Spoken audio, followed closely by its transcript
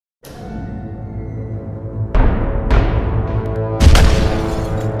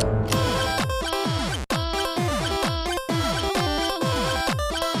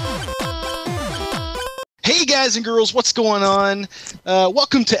guys and girls, what's going on?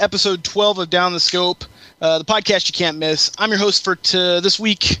 Welcome to episode 12 of Down the Scope, the podcast you can't miss. I'm your host for this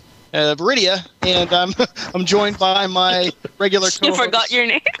week, Viridia, and I'm joined by my regular co-host. You forgot your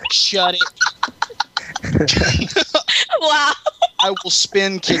name. Shut it. Wow. I will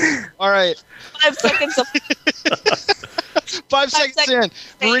spin kick you. All right. 5 seconds of 5 seconds in.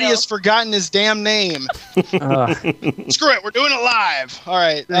 Viridia's forgotten his damn name. Screw it. We're doing it live. All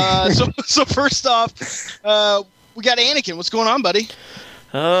right. So first off, we got Anakin. What's going on, buddy?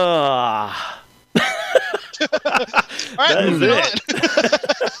 All right, moving on.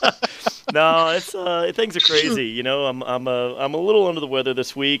 No, it's things are crazy. You know, I'm a little under the weather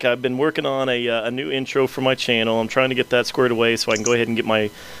this week. I've been working on a new intro for my channel. I'm trying to get that squared away so I can go ahead and get my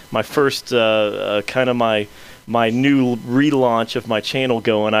first kind of my new relaunch of my channel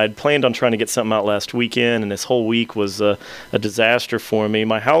going. I'd planned on trying to get something out last weekend, and this whole week was a disaster for me.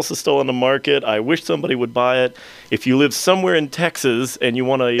 My house is still on the market. I wish somebody would buy it. If you live somewhere in Texas and you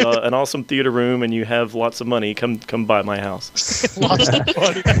want an awesome theater room and you have lots of money, come buy my house. Lots of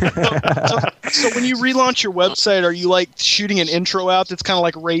money. So when you relaunch your website, are you like shooting an intro out that's kind of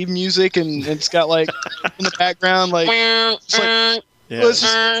like rave music and it's got like in the background like it's like Yeah. well,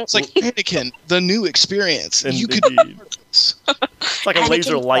 it's like Anakin, the new experience. Indeed. You could be part of this. It's like a Anakin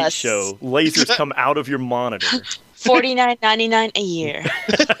laser light Plus. show. Lasers come out of your monitor. $49.99 a year.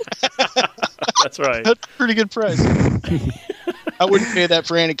 That's right. That's a pretty good price. I wouldn't pay that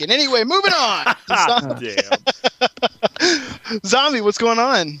for Anakin. Anyway, moving on. Damn. Zombie, what's going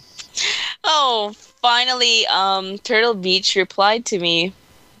on? Oh, finally, Turtle Beach replied to me.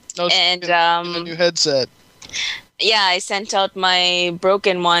 No, And, a new headset. Yeah, I sent out my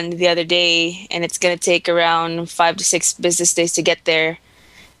broken one the other day, and it's going to take around 5 to 6 business days to get there.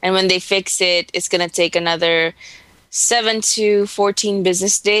 And when they fix it, it's going to take another 7 to 14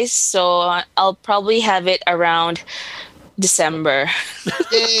 business days. So I'll probably have it around December.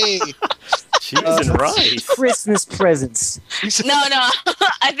 Yay! Cheese and rice. Christmas presents. No,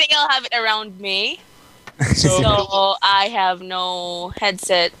 I think I'll have it around May. So I have no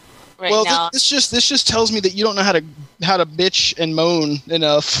headset right well, now. this just tells me that you don't know how to bitch and moan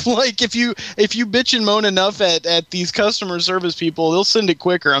enough. Like if you bitch and moan enough at these customer service people, they'll send it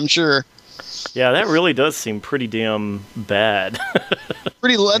quicker, I'm sure. Yeah, that really does seem pretty damn bad.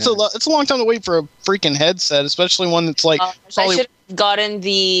 It's a long time to wait for a freaking headset, especially one that's like. I should have gotten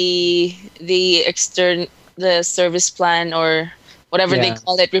the service plan or whatever they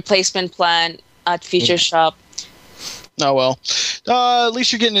call it, replacement plan at Future Shop. Oh well, at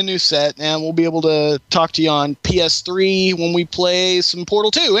least you're getting a new set, and we'll be able to talk to you on PS3 when we play some Portal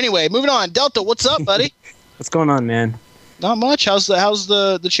 2. Anyway, moving on. Delta, what's up, buddy? What's going on, man? Not much. How's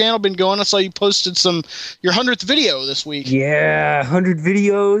the channel been going? I saw you posted your 100th video this week. Yeah, 100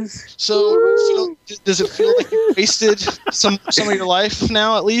 videos. So does it feel like you wasted some of your life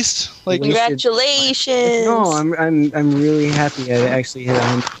now, at least? Like Congratulations! No, I'm really happy. I actually hit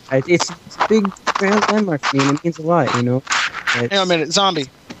 100. It's a big landmark for me, and it means a lot, you know. Hang on a minute, Zombie.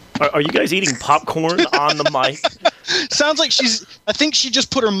 Are you guys eating popcorn on the mic? Sounds like I think she just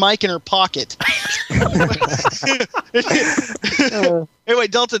put her mic in her pocket. Anyway,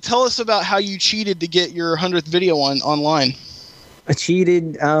 Delta, tell us about how you cheated to get your 100th video online. I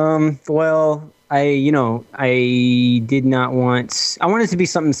cheated. Well, I did not want. I wanted it to be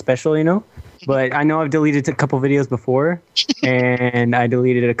something special, you know. But I know I've deleted a couple videos before, and I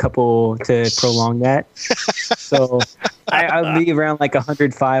deleted a couple to prolong that. So I'll be around like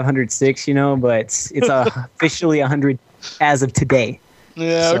 105, 106, you know, but it's officially 100 as of today.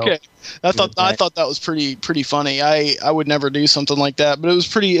 Yeah, okay. I thought that was pretty funny. I would never do something like that, but it was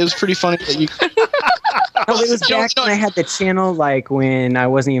pretty funny that you. No, it was back when I had the channel, like when I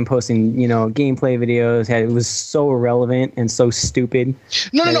wasn't even posting, you know, gameplay videos. It was so irrelevant and so stupid.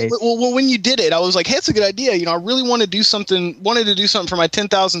 No. Well, when you did it, I was like, hey, it's a good idea. You know, I really wanted to do something for my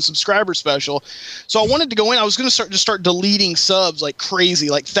 10,000 subscriber special. So I wanted to go in. I was going to start deleting subs like crazy,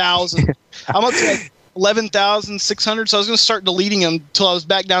 like thousands. I'm up to like 11,600. So I was going to start deleting them until I was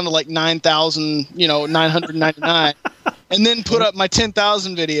back down to like 9,000, 999. And then put up my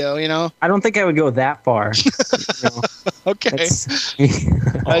 10,000 video, you know? I don't think I would go that far. You know? Okay.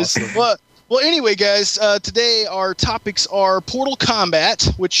 Awesome. Well, anyway, guys, today our topics are Portal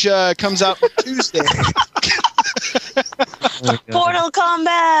Kombat, which comes out on Tuesday. Portal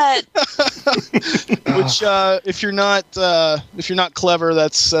Combat. Which, if you're not clever,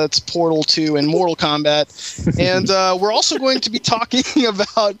 that's Portal 2 and Mortal Kombat. And we're also going to be talking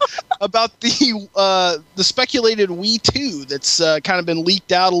about the speculated Wii 2 that's kind of been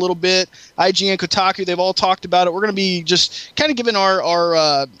leaked out a little bit. IGN, Kotaku, they've all talked about it. We're going to be just kind of giving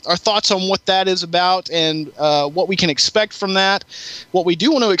our thoughts on what that is about and what we can expect from that, what we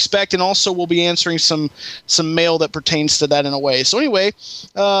do want to expect, and also we'll be answering some mail that pertains to that in a way. So anyway,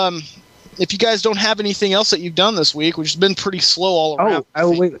 if you guys don't have anything else that you've done this week, which has been pretty slow all around.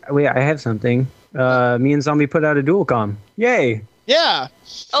 Wait, I have something. Me and Zombie put out a dual com. Yay! Yeah.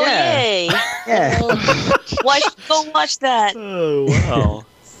 Oh, Yeah. yay. Yeah. Go watch that. Oh, wow.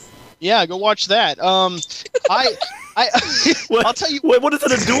 Yeah, go watch that. I'll tell you. Wait, what is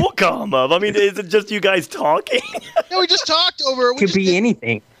it a dual com of? I mean, is it just you guys talking? No, we just talked over it. Could be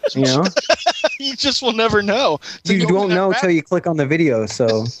anything. You know, You just will never know. you won't know until you click on the video.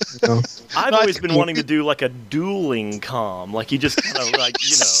 So, you know. I've always been wanting to do like a dueling com, like you just kind of like you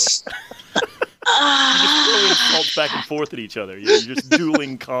just throw insults back and forth at each other. You're just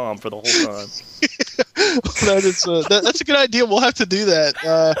dueling com for the whole time. That's a good idea. We'll have to do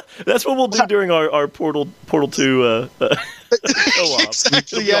that. That's what we'll do during our Portal 2 co-op.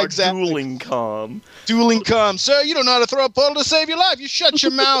 Exactly. Yeah, exactly. Dueling com. Dueling com. Sir, you don't know how to throw a portal to save your life. You shut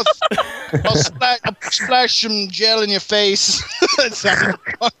your mouth. I'll splash some gel in your face.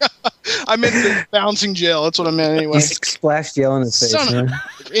 I meant the bouncing gel. That's what I meant anyway. You splash gel in his face. Son of man.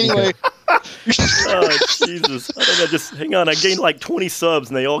 Anyway. Oh, Jesus. I think hang on, I gained like 20 subs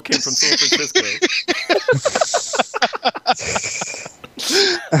and they all came from San Francisco.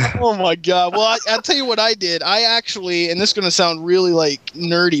 Oh my God. Well, I'll tell you what I did. I actually, and this is going to sound really like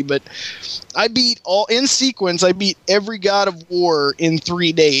nerdy, but I beat I beat every God of War in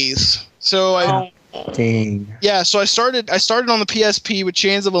 3 days. So Dang. yeah, so I started on the PSP with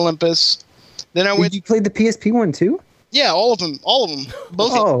Chains of Olympus. Then I went. Did you play the PSP one too? Yeah, all of them,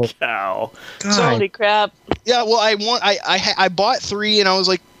 both. Oh, Cow. God. Holy crap. Yeah, well, I bought 3 and I was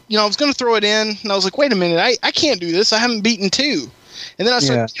like, I was going to throw it in and I was like, wait a minute, I can't do this. I haven't beaten 2. And then I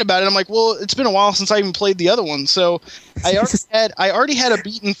started thinking about it. I'm like, well, it's been a while since I even played the other one. So I already had a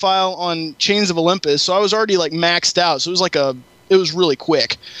beaten file on Chains of Olympus. So I was already like maxed out. So it was really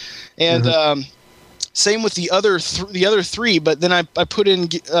quick. And same with the other 3. But then I put in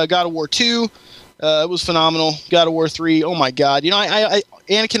God of War 2. It was phenomenal. God of War 3. Oh my God.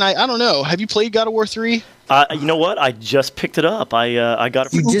 Anakin, I don't know. Have you played God of War 3? You know what? I just picked it up. I got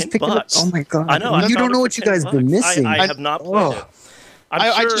it for $10. Oh my God. I know. You don't know what you guys been missing. I have not played it.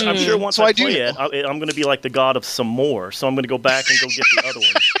 I'm sure once I play it, I'm going to be like the god of some more. So I'm going to go back and go get the other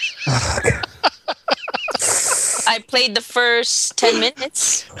one. I played the first 10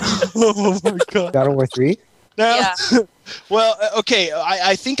 minutes. Oh my God. God of War 3? Now, Yeah. Well, okay.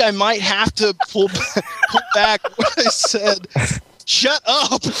 I think I might have to pull back what I said. Shut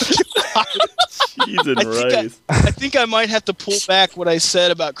up. Jesus Christ. I think I might have to pull back what I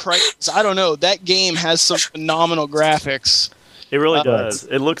said about Crysis. I don't know. That game has some phenomenal graphics. It really does.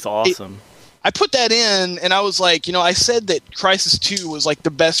 It looks awesome. I put that in, and I was like, I said that Crysis 2 was like the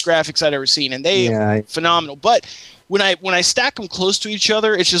best graphics I'd ever seen, and they are phenomenal. But when I stack them close to each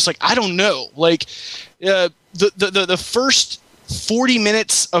other, it's just like, I don't know. Like the first 40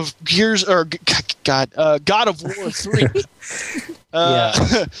 minutes of God of War 3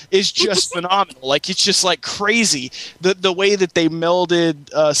 is just phenomenal. Like, it's just like crazy. The way that they melded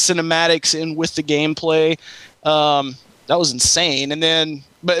cinematics in with the gameplay. That was insane. And then,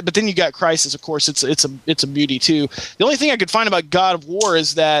 but then you got Crysis. Of course, it's a beauty too. The only thing I could find about God of War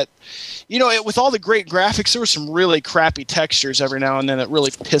is that, with all the great graphics, there were some really crappy textures every now and then that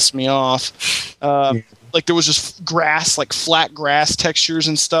really pissed me off. Like there was just grass, like flat grass textures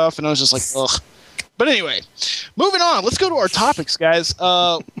and stuff, and I was just like, ugh. But anyway, moving on. Let's go to our topics, guys.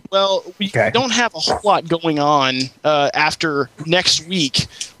 Well, we don't have a whole lot going on after next week.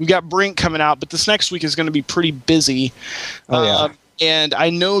 We got Brink coming out, but this next week is going to be pretty busy. And I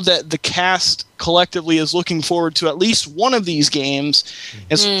know that the cast collectively is looking forward to at least one of these games.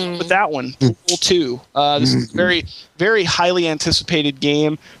 And so with that one, Portal 2. This is a very, very highly anticipated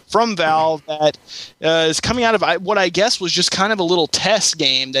game from Valve that is coming out of what I guess was just kind of a little test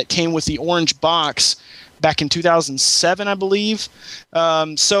game that came with the orange box back in 2007, I believe.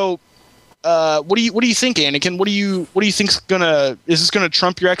 So what do you think, Anakin? What do you think is this gonna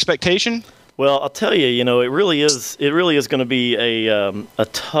trump your expectation? Well, I'll tell you, it really is going to be a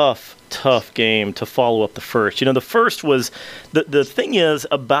tough game to follow up the first. The first was the thing is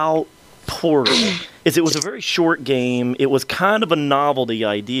about Portal is it was a very short game. It was kind of a novelty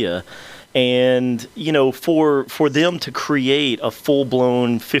idea. And, you know, for them to create a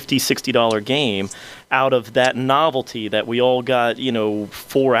full-blown $50, $60 game out of that novelty that we all got, you know,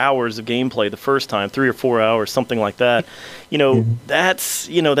 4 hours of gameplay the first time, 3 or 4 hours, something like that, you know, that's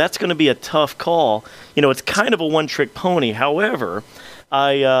going to be a tough call. You know, it's kind of a one-trick pony. However,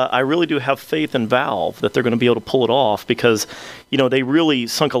 I really do have faith in Valve that they're going to be able to pull it off because, you know, they really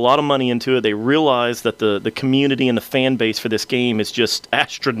sunk a lot of money into it. They realized that the community and the fan base for this game is just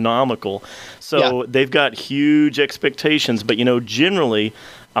astronomical. So they've got huge expectations. But, you know, generally,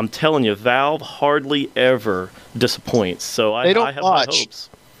 I'm telling you, Valve hardly ever disappoints. So I have high hopes.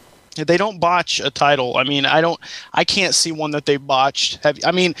 They don't botch a title. I mean, I can't see one that they botched. Other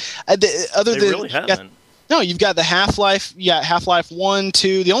than really haven't. No, you've got the Half-Life. Yeah, Half-Life 1,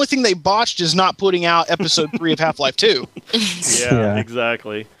 2. The only thing they botched is not putting out Episode 3 of Half-Life 2. Yeah,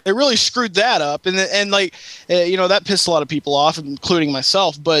 exactly. They really screwed that up, and like, you know, that pissed a lot of people off, including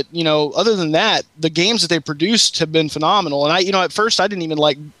myself. But you know, other than that, the games that they produced have been phenomenal. And you know, at first I didn't even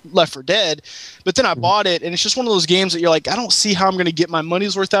like Left 4 Dead, but then I bought it, and it's just one of those games that you're like, I don't see how I'm going to get my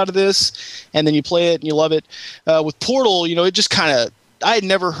money's worth out of this. And then you play it and you love it. With Portal, you know, it just kind of, I had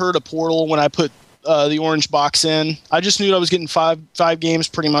never heard of Portal when I put the orange box in. I just knew I was getting five games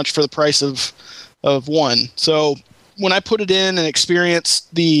pretty much for the price of one. So when I put it in and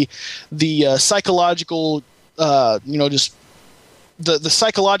experienced the psychological, you know, just the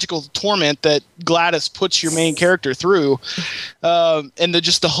psychological torment that Gladys puts your main character through, and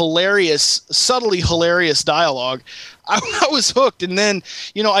the hilarious, subtly hilarious dialogue, I was hooked. And then,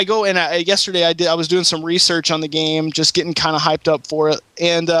 you know, I go and yesterday I was doing some research on the game, just getting kind of hyped up for it.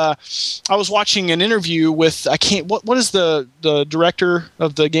 And I was watching an interview with what is the director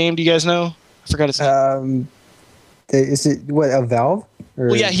of the game? Do you guys know? I forgot his name. Is it a Valve?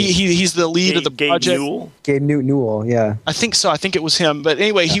 Well, yeah, he's the lead of the project. Gabe Newell, yeah. I think so. I think it was him. But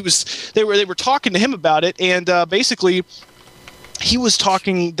anyway, they were talking to him about it, and basically he was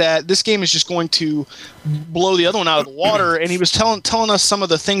talking that this game is just going to blow the other one out of the water, and he was telling us some of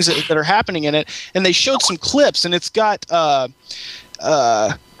the things that are happening in it, and they showed some clips, and it's got crud,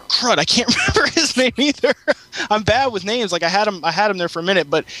 I can't remember his name either. I'm bad with names. Like I had him there for a minute,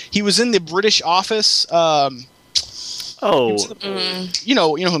 but he was in the British office. You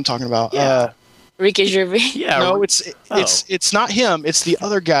know who I'm talking about. Yeah. Ricky Gervais. Yeah. No, it's not him. It's the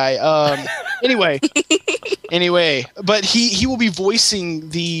other guy. Anyway, but he will be voicing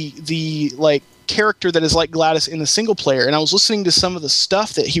the like character that is like Gladys in the single player. And I was listening to some of the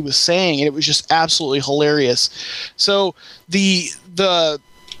stuff that he was saying, and it was just absolutely hilarious. So the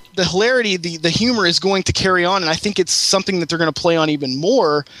hilarity, the humor is going to carry on, and I think it's something that they're going to play on even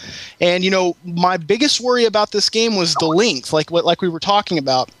more. And you know, my biggest worry about this game was the length, like we were talking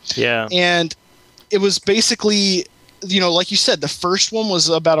about. Yeah. And it was basically, you know, like you said, the first one was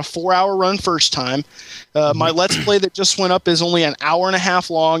about a 4-hour run first time. My Let's Play that just went up is only an hour and a half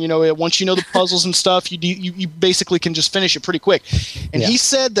long. You know, once you know the puzzles and stuff, you basically can just finish it pretty quick. And he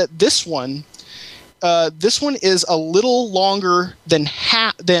said that this one is a little longer than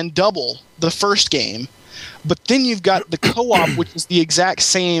double the first game, but then you've got the co-op, which is the exact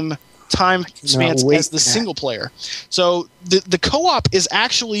same time span as the single player. So the co-op is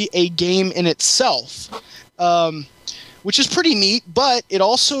actually a game in itself, which is pretty neat, but it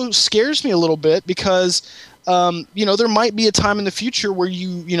also scares me a little bit because you know, there might be a time in the future where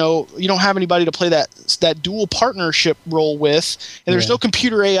you don't have anybody to play that dual partnership role with, and there's no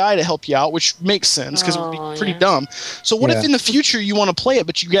computer AI to help you out, which makes sense because it would be pretty dumb. So what if in the future you want to play it,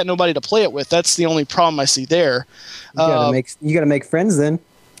 but you got nobody to play it with? That's the only problem I see there. You gotta make friends then.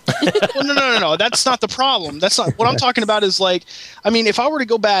 Well, no. That's not the problem. That's not what I'm talking about. Is like, I mean, if I were to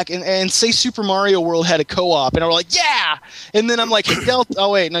go back and say Super Mario World had a co-op, and I were like, yeah, and then I'm like, hey, Delta.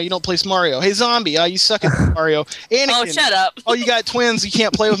 Oh wait, no, you don't play Mario. Hey, Zombie, you suck at Mario. Anakin, oh, shut up. Oh, you got twins. You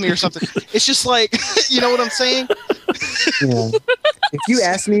can't play with me or something. It's just like, you know what I'm saying? Yeah. If you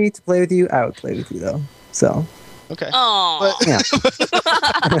asked me to play with you, I would play with you though. So. Okay. Oh. Yeah.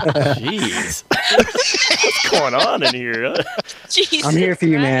 Jeez. What's going on in here? Jesus I'm here for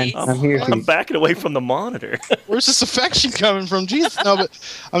you, man. Christ. I'm here for I'm you. backing away from the monitor. Where's this affection coming from? Jesus. No, but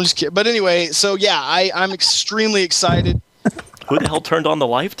I'm just kidding. But anyway, so yeah, I'm extremely excited. Who the hell turned on the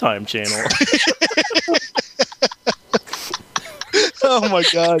Lifetime channel? Oh my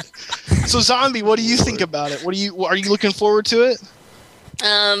God. So Zombie, what do you think about it? Are you looking forward to it?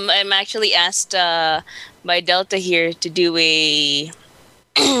 I'm actually asked by Delta here to do a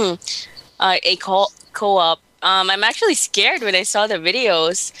co-op I'm actually scared when I saw the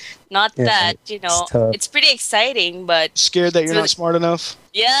videos. Not that, tough. it's pretty exciting, but Scared that you're really, not smart enough?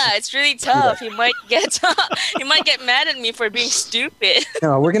 yeah, it's really tough. He might get he might get mad at me for being stupid.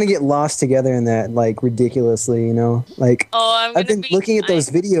 No, we're gonna get lost together in that, like, ridiculously, you know? Like, I've been looking at those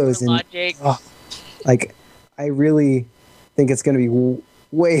videos and like, I really think it's gonna be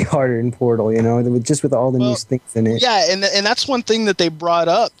way harder in Portal, you know, just with all the new things in it. Yeah, and that's one thing that they brought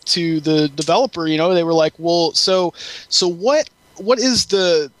up to the developer. You know, they were like, "Well, so what is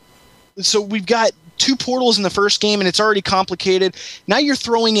the? So we've got 2 portals in the first game, and it's already complicated. Now you're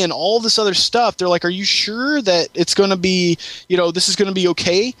throwing in all this other stuff." They're like, "Are you sure that it's going to be, this is going to be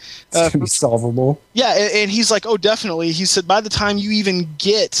okay? It's going to be solvable." Yeah, and he's like, "Oh, definitely." He said, "By the time you even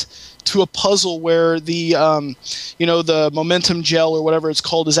get to a puzzle where the the momentum gel or whatever it's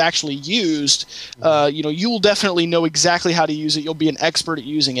called is actually used, you will definitely know exactly how to use it. You'll be an expert at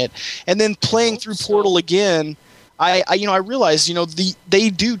using it." And then playing through Portal again, I realized, they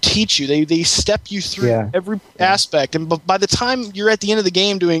do teach you. They step you through every aspect. And by the time you're at the end of the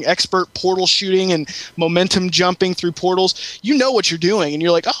game doing expert portal shooting and momentum jumping through portals, you know what you're doing. And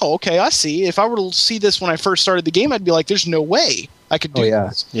you're like, "Oh, okay, I see. If I were to see this when I first started the game, I'd be like, there's no way I could do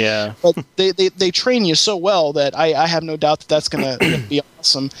this." Yeah. But they train you so well that I have no doubt that that's going to be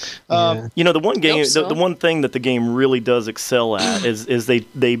awesome. The one game, the one thing that the game really does excel at is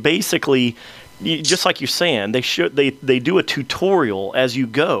they basically, just like you're saying, they do a tutorial as you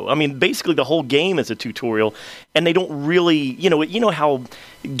go. I mean, basically the whole game is a tutorial, and they don't really, you know how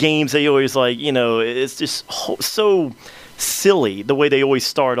games, they always like, it's just so silly the way they always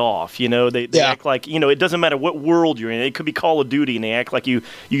start off. They act like, it doesn't matter what world you're in. It could be Call of Duty, and they act like you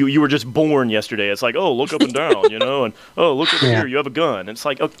were just born yesterday. It's like, "Oh, look up and down," and "Oh, look over here, you have a gun." And it's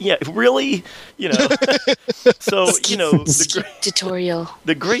like, "Oh, yeah, really?" So tutorial.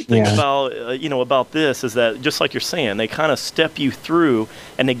 The great thing about this is that, just like you're saying, they kind of step you through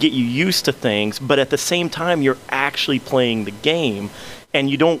and they get you used to things, but at the same time you're actually playing the game. And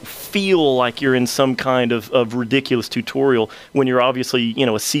you don't feel like you're in some kind of ridiculous tutorial when you're obviously,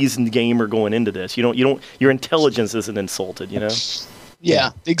 a seasoned gamer going into this. Your intelligence isn't insulted,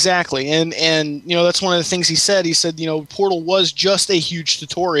 Yeah, exactly. And that's one of the things he said. He said, Portal was just a huge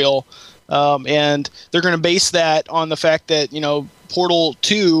tutorial, and they're going to base that on the fact that, Portal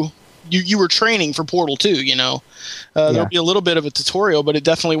 2, you were training for Portal 2, There'll be a little bit of a tutorial, but it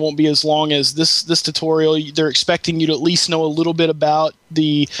definitely won't be as long as this tutorial. They're expecting you to at least know a little bit about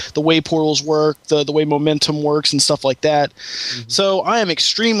the way portals work, the way momentum works, and stuff like that. Mm-hmm. So I am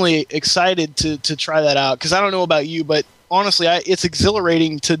extremely excited to try that out, because I don't know about you, but honestly, it's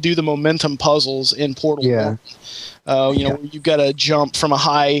exhilarating to do the momentum puzzles in Portal. Yeah. You've got to jump from a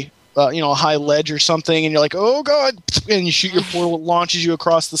high ledge or something, and you're like, "Oh God," and you shoot your portal, it launches you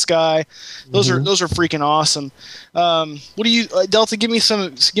across the sky. Those are freaking awesome. What do you, Delta? Give me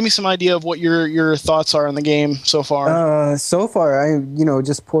some idea of what your thoughts are on the game so far. So far,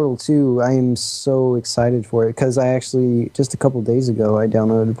 just Portal 2. I am so excited for it, because I actually, just a couple days ago, I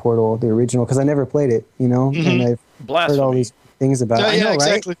downloaded Portal, the original, because I never played it. And I've heard all these things about it. I know,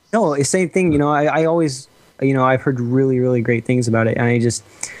 exactly. Right? No, the same thing. I always, I've heard really, really great things about it, and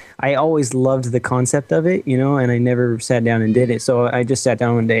I always loved the concept of it, and I never sat down and did it. So I just sat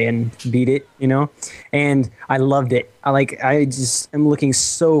down one day and beat it, and I loved it. I just am looking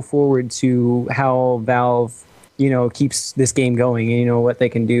so forward to how Valve, keeps this game going, and what they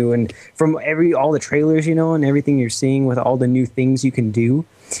can do. And from all the trailers, and everything you're seeing with all the new things you can do,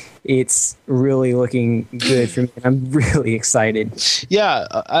 it's really looking good for me, and I'm really excited. Yeah,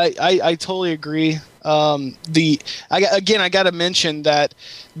 I totally agree. I got to mention that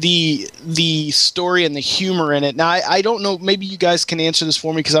the story and the humor in it. Now, I don't know. Maybe you guys can answer this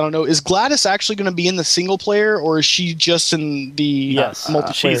for me, because I don't know. Is Gladys actually going to be in the single player, or is she just in the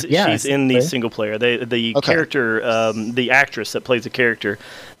multiplayer? She's in the single player. The character, the actress that plays the character,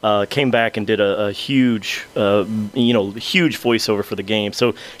 came back and did a huge, huge voiceover for the game.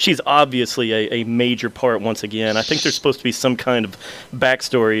 So she's obviously a major part once again. I think there's supposed to be some kind of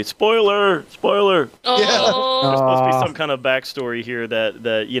backstory. Spoiler. Oh. Yeah. There's supposed to be some kind of backstory here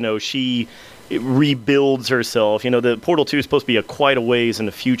that she rebuilds herself. The Portal 2 is supposed to be quite a ways in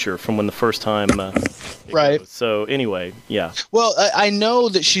the future from when the first time. Right. Goes. So anyway, yeah. Well, I know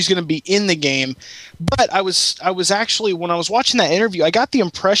that she's going to be in the game, but I was actually, when I was watching that interview, I got the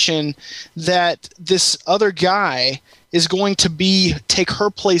impression that this other guy is going to take her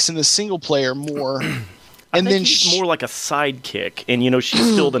place in the single player more. And then she's more like a sidekick, and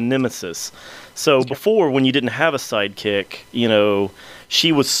she's still the nemesis. So before, when you didn't have a sidekick,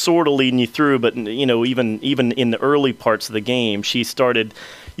 she was sort of leading you through, but even in the early parts of the game, she started,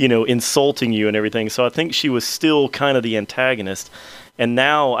 insulting you and everything. So I think she was still kind of the antagonist. And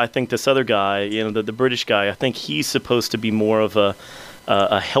now I think this other guy, the British guy, I think he's supposed to be more of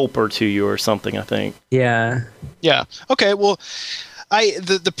a helper to you or something, I think. Yeah. Yeah. Okay. Well,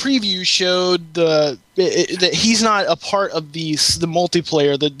 the preview showed that he's not a part of the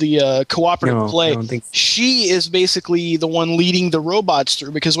multiplayer, the cooperative play. I don't think so. She is basically the one leading the robots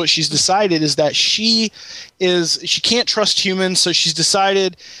through, because what she's decided is that she can't trust humans, so she's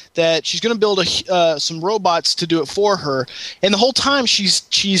decided that she's going to build some robots to do it for her. And the whole time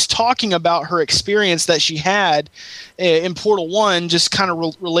she's talking about her experience that she had in Portal 1, just kind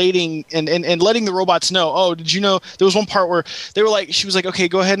of relating and letting the robots know, oh, did you know there was one part where she was like, okay,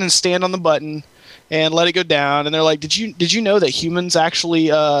 go ahead and stand on the button and let it go down, and they're like, did you know that humans actually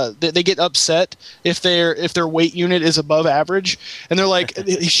they get upset if their weight unit is above average? And they're like,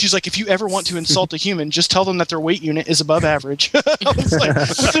 she's like, if you ever want to insult a human, just tell them that their weight unit is above average. I was like, Are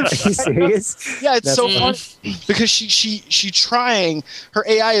you serious? yeah, it's so fun because her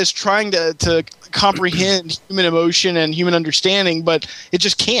AI is trying to comprehend human emotion and human understanding, but it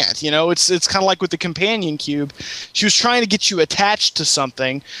just can't. It's kind of like with the companion cube. She was trying to get you attached to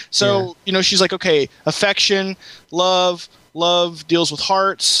something, so she's like, okay, affection, love deals with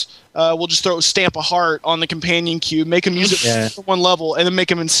hearts. We'll just stamp a heart on the companion cube, make them use it for one level, and then make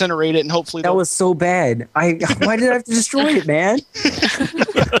them incinerate it, and hopefully that was so bad. Why did I have to destroy it, man?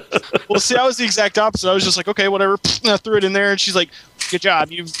 Well, see, I was the exact opposite. I was just like, okay, whatever. I threw it in there, and she's like, good job.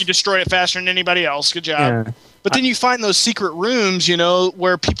 You destroyed it faster than anybody else. Good job. Yeah. But then you find those secret rooms,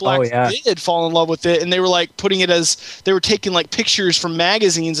 where people actually did fall in love with it, and they were like putting it as they were taking like pictures from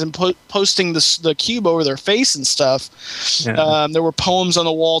magazines and posting the cube over their face and stuff. Yeah. There were poems on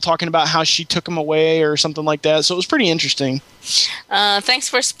the wall talking about how she took them away or something like that. So it was pretty interesting. Thanks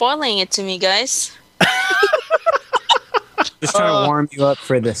for spoiling it to me, guys. Just trying to warm you up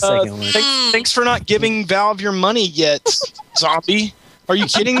for the second one. Thanks for not giving Valve your money yet, zombie. Are you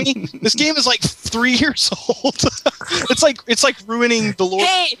kidding me? This game is like 3 years old. It's like ruining the Lord.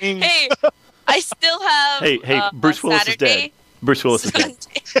 Hey! I still have. Hey! Bruce Willis is dead. Bruce Willis is dead.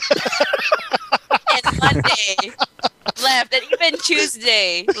 And Monday left, and even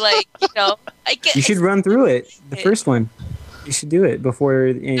Tuesday. I get. You should run through it. The first one. You should do it before.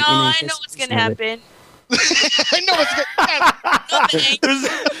 I know what's gonna happen. I know what's going to happen.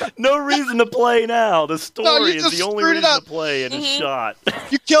 There's no reason to play now. The story is the only reason to play, and it's shot.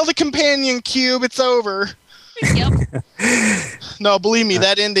 You kill the companion cube, it's over. Yep. No, believe me,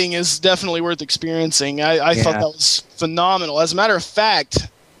 that ending is definitely worth experiencing. I thought that was phenomenal. As a matter of fact,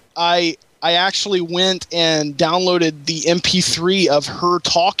 I actually went and downloaded the MP3 of her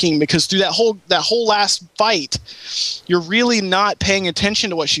talking, because through that whole last fight, you're really not paying attention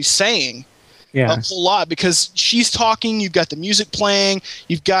to what she's saying. Yeah. A whole lot, because she's talking, you've got the music playing,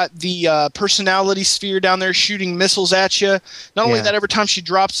 you've got the personality sphere down there shooting missiles at you. Not only that, every time she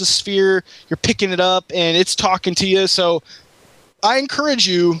drops a sphere, you're picking it up and it's talking to you. So I encourage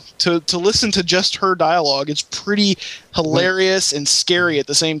you to listen to just her dialogue. It's pretty hilarious and scary at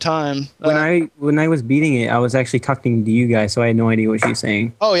the same time. When I was beating it, I was actually talking to you guys, so I had no idea what she was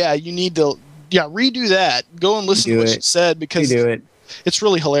saying. Oh yeah, you need to redo that. Go and listen to what she said, because do it. It's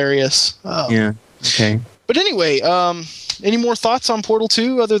really hilarious. Oh. Yeah. Okay. But anyway, any more thoughts on Portal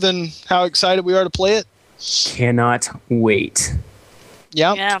 2 other than how excited we are to play it? Cannot wait.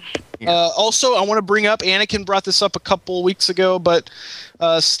 Yeah. Also, I want to bring up, Anakin brought this up a couple weeks ago, but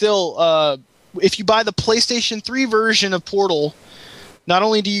still, if you buy the PlayStation 3 version of Portal, not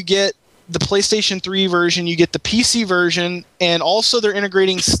only do you get the PlayStation 3 version, you get the PC version, and also they're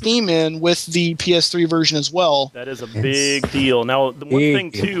integrating Steam in with the PS3 version as well. That is a big deal. Now, the one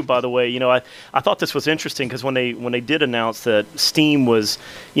thing too, by the way, I thought this was interesting, because when they did announce that Steam was,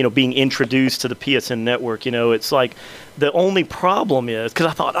 being introduced to the PSN network, it's like the only problem is, because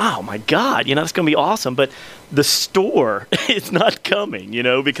I thought, oh my God, that's going to be awesome, but the store is not coming,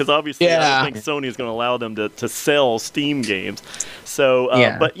 because obviously I don't think Sony is going to allow them to sell Steam games. So,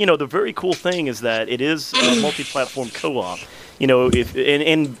 but the very cool thing is that it is a multi-platform co-op.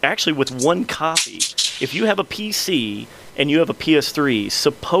 And actually with one copy, if you have a PC and you have a PS3,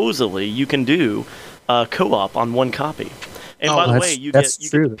 supposedly you can do co-op on one copy. And by the way, you get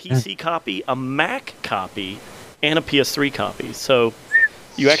the PC copy, a Mac copy, and a PS3 copy. So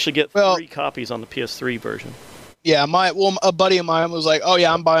you actually get 3 copies on the PS3 version. Yeah, a buddy of mine was like, "Oh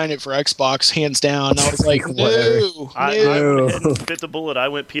yeah, I'm buying it for Xbox, hands down." And I was like, "No." I went ahead and bit the bullet. I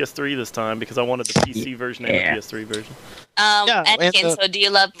went PS3 this time because I wanted the PC version and the PS3 version. Anakin, so do you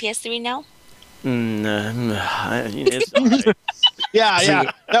love PS3 now? It's all right.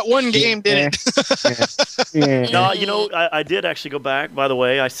 Yeah. That one game did it. Yeah. No, you know, I did actually go back, by the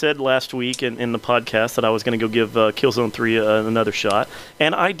way. I said last week in the podcast that I was going to go give Killzone 3 another shot,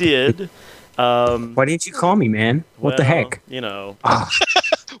 and I did. Why didn't you call me, man? What the Well, heck? You know.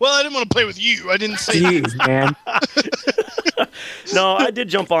 Well, I didn't want to play with you. I didn't say Jeez, man. No, I did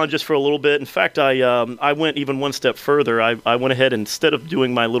jump on just for a little bit. In fact, I went even one step further. I went ahead, instead of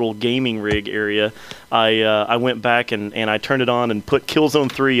doing my little gaming rig area, I went back and I turned it on and put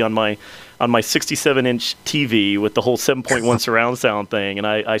Killzone 3 on my 67-inch TV with the whole 7.1 surround sound thing, and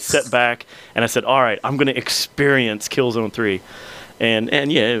I sat back and I said, all right, I'm going to experience Killzone 3.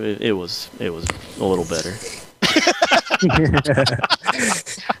 And yeah, it was a little better.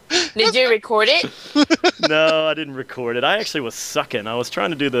 Did you record it? No, I didn't record it. I actually was sucking. I was trying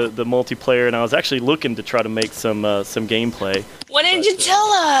to do the multiplayer, and I was actually looking to try to make some gameplay. Why didn't you tell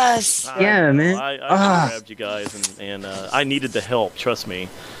us? Yeah, man. I grabbed you guys, and I needed the help. Trust me.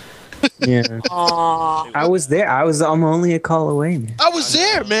 Yeah. Aww. I was there. I'm only a call away, man. I was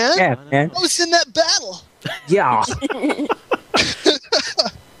there, man. Yeah, man. I was in that battle. Yeah.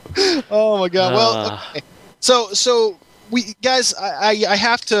 Oh my god. Well, okay. So we guys, I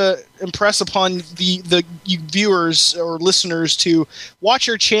have to impress upon the you viewers or listeners to watch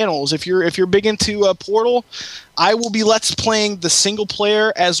our channels. If you're big into Portal, I will be let's playing the single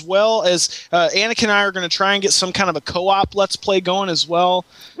player, as well as Annika and I are going to try and get some kind of a co-op let's play going as well.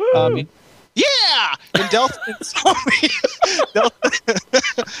 Yeah, and Delta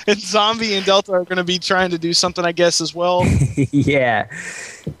and Zombie and Delta are going to be trying to do something, I guess, as well. Yeah.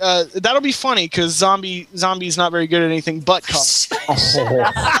 That'll be funny because Zombie's not very good at anything but cop.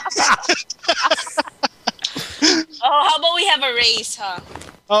 Oh, how about we have a race, huh?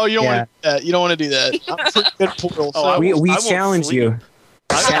 Oh, you don't Yeah. want to do that. You don't want to do that. I'm pretty good at Portal. Oh, So. We I won't challenge sleep. you.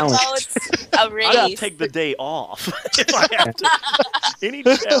 How Challenge. about a I gotta race? take the day off if I have to. Any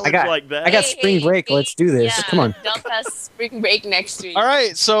challenge like that. I got spring break. Let's do this. Yeah, Come on. Delta's spring break next week. All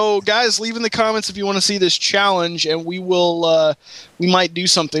right, so guys, leave in the comments if you want to see this challenge, and we will. We might do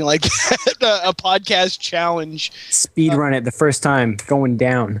something like that, a podcast challenge. Speed run it the first time, going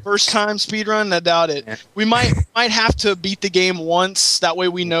down. First time speed run, I doubt it. Yeah. We might have to beat the game once. That way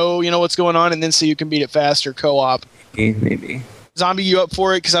we know what's going on, and then so you can beat it faster co-op. Maybe. Zombie, you up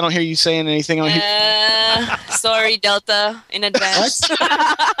for it? Because I don't hear you saying anything on here. Sorry, Delta, in advance.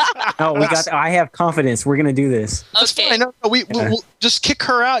 No, I have confidence. We're gonna do this. That's Okay. fine. No, we'll just kick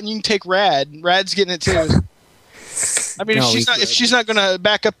her out, and you can take Rad. Rad's getting it too. I mean, No, if she's not gonna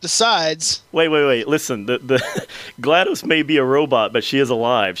back up the sides. Wait. Listen, the GLaDOS may be a robot, but she is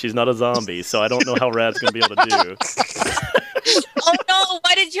alive. She's not a zombie, so I don't know how Rad's gonna be able to do. Oh no!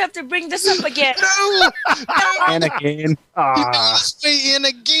 Why did you have to bring this up again? No, Anakin. stay in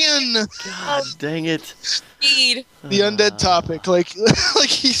again. God dang it. Speed. The undead topic, like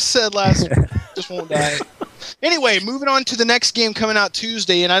he said last week, just won't die. Anyway, moving on to the next game coming out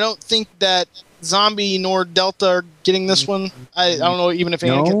Tuesday, and I don't think that Zombie nor Delta are getting this one. I don't know even if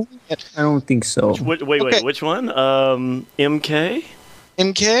No, Anakin. I don't think so. Wait, Okay. which one? MK?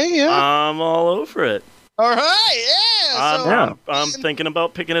 MK, yeah. I'm all over it. All right, yeah. So, I'm thinking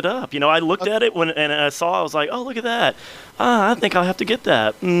about picking it up. I looked at it and I saw. I was like, oh, look at that. I think I'll have to get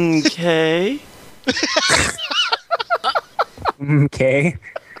that. Okay. Okay.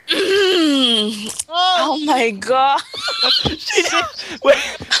 Oh my god! Wait,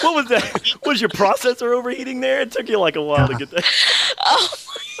 what was that? Was your processor overheating there? It took you like a while to get that. Oh,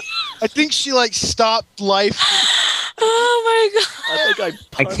 I think she stopped life. oh my god! I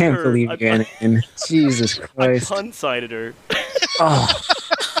think I can't believe you, Anakin. Jesus I Christ. pun-sided her. Oh.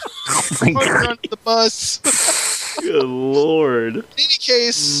 Oh my Put her God. under the bus. Good lord. In any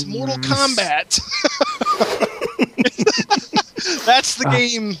case, Mortal Kombat. That's the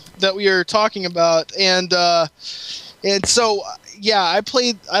game that we are talking about, and so yeah, I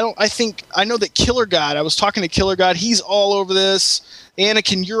played. I know that Killer God. I was talking to Killer God. He's all over this.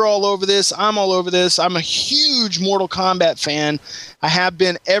 Anakin, you're all over this. I'm all over this. I'm a huge Mortal Kombat fan. I have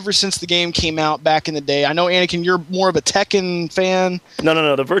been ever since the game came out back in the day. I know, Anakin, you're more of a Tekken fan.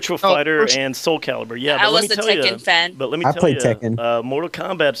 No. The Virtua Fighter Virtua- and Soul Calibur. Yeah, I but let was me a tell Tekken you. fan. But let me I tell played you, Tekken. Mortal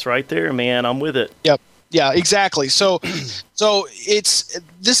Kombat's right there, man. I'm with it. Yeah, exactly. So it's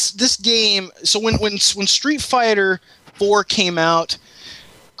this game. So when Street Fighter 4 came out,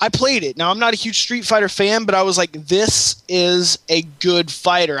 I played it. Now, I'm not a huge Street Fighter fan, but I was like, this is a good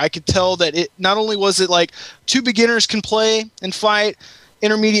fighter. I could tell that it not only was it like two beginners can play and fight,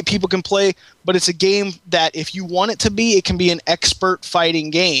 intermediate people can play, but it's a game that if you want it to be, it can be an expert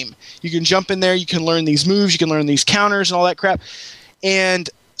fighting game. You can jump in there, you can learn these moves, you can learn these counters and all that crap. And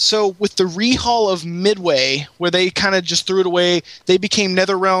so with the rehaul of Midway, where they kind of just threw it away, they became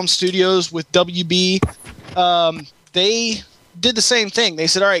NetherRealm Studios with WB. They did the same thing. They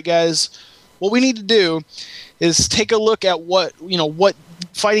said, all right, guys, what we need to do is take a look at what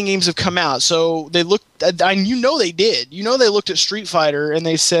fighting games have come out. So they looked at, they did. They looked at Street Fighter and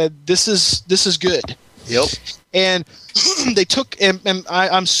they said, this is good. Yep. And they took, and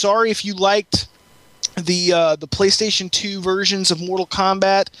I'm sorry if you liked the PlayStation 2 versions of Mortal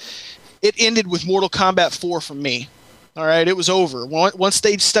Kombat. It ended with Mortal Kombat 4 for me. All right, it was over. Once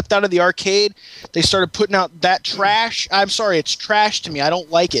they stepped out of the arcade, they started putting out that trash. I'm sorry, it's trash to me. I don't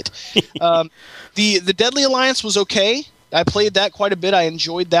like it. The Deadly Alliance was okay. I played that quite a bit. I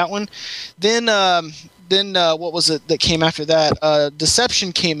enjoyed that one. Then what was it that came after that?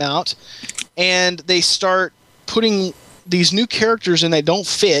 Deception came out, and they start putting these new characters and they don't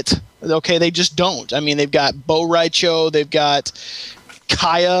fit. Okay, they just don't. I mean, they've got Bo Raicho, they've got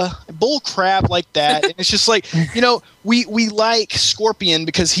Kaya, bull crap like that. And it's just like, we like Scorpion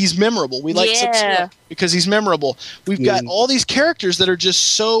because he's memorable. We like Sub-Zero because he's memorable. We've got all these characters that are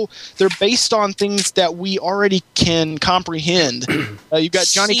just they're based on things that we already can comprehend. You've got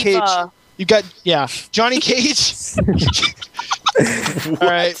Johnny Cage. You've got, Johnny Cage. All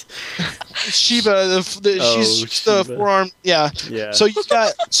right, Shiva. She's the forearm. Yeah. So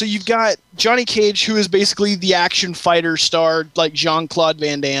you've got Johnny Cage, who is basically the action fighter star, like Jean-Claude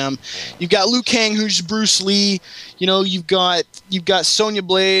Van Damme. You've got Liu Kang, who's Bruce Lee. You've got Sonya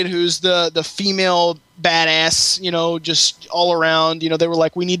Blade, who's the female badass. Just all around. They were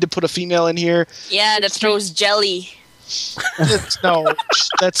like, we need to put a female in here. Yeah, that throws jelly.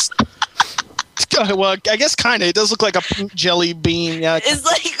 That's. Well, I guess kind of. It does look like a pink jelly bean. Yeah, it's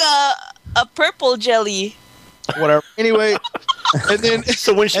like a purple jelly. Whatever. Anyway, and then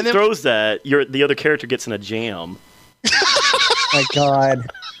so when she throws that, the other character gets in a jam. My God.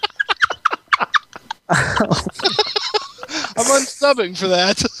 I'm unsubbing for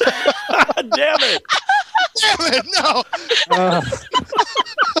that. Damn it! Damn it! No.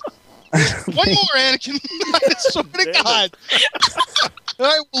 One more, Anakin. I swear to God.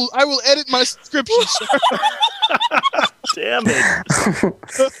 I will edit my subscription, sir. Damn it.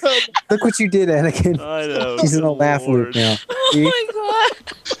 Look what you did, Anakin. I know. He's in a laugh loop now. Oh my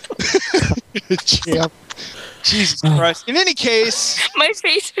God. Yeah. Jesus Christ. In any case. My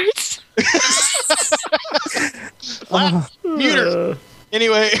face hurts. Mute her.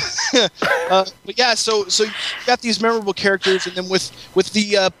 Anyway, but yeah, so you got these memorable characters, and then with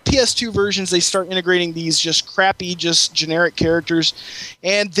the PS2 versions, they start integrating these just crappy, just generic characters,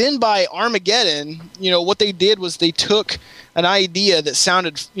 and then by Armageddon, what they did was they took an idea that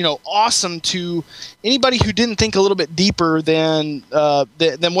sounded awesome to anybody who didn't think a little bit deeper than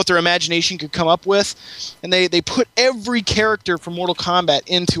what their imagination could come up with, and they put every character from Mortal Kombat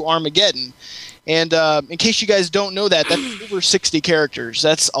into Armageddon. And in case you guys don't know that's over 60 characters.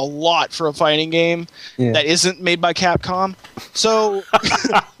 That's a lot for a fighting game that isn't made by Capcom. So,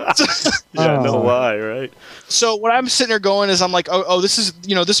 no lie, right? So what I'm sitting there going is I'm like, oh, this is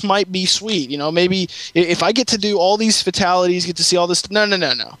this might be sweet. Maybe if I get to do all these fatalities, get to see all this. No.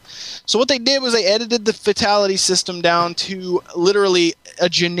 So what they did was they edited the fatality system down to literally a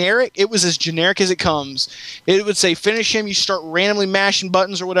generic. It was as generic as it comes. It would say finish him. You start randomly mashing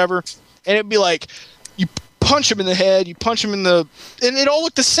buttons or whatever. And it'd be like, you punch him in the head, you punch him in the... And it all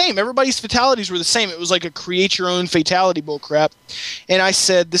looked the same. Everybody's fatalities were the same. It was like a create-your-own fatality bullcrap. And I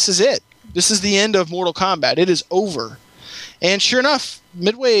said, this is it. This is the end of Mortal Kombat. It is over. And sure enough,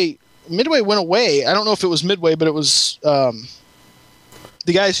 Midway went away. I don't know if it was Midway, but it was the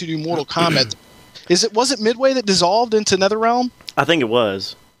guys who do Mortal Kombat. Was it Midway that dissolved into NetherRealm? I think it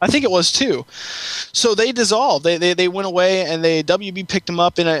was. I think it was too. So they dissolved. They went away, and WB picked them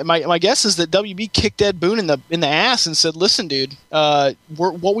up. And my guess is that WB kicked Ed Boon in the ass and said, "Listen, dude,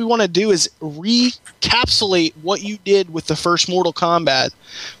 what we want to do is recapsulate what you did with the first Mortal Kombat.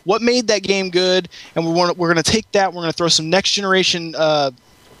 What made that game good, and we're going to take that. We're going to throw some next generation,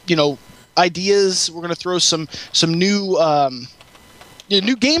 ideas. We're going to throw some new."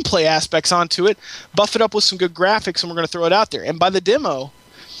 New gameplay aspects onto it, buff it up with some good graphics, and we're going to throw it out there. And by the demo,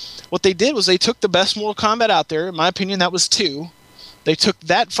 what they did was they took the best Mortal Kombat out there. In my opinion, that was 2. They took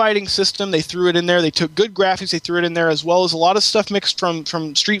that fighting system, they threw it in there. They took good graphics, they threw it in there, as well as a lot of stuff mixed from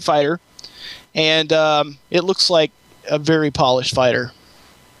Street Fighter. And it looks like a very polished fighter.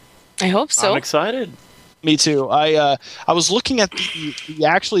 I hope so. I'm excited. Me too. I was looking at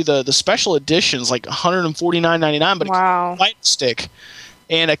the special editions, like $149.99, but a light stick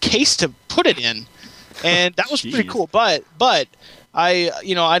and a case to put it in, and that was pretty cool. But I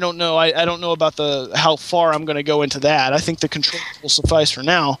don't know. I don't know about how far I'm going to go into that. I think the controls will suffice for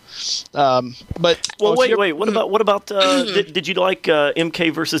now. But wait. What about? Did you like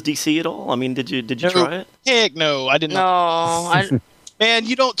MK versus DC at all? I mean, did you try it? Heck no, I did not. No, Man,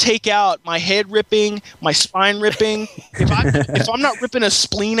 you don't take out my head ripping, my spine ripping. If I'm not ripping a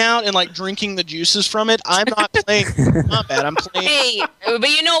spleen out and like drinking the juices from it, I'm not playing combat. I'm playing. Hey, but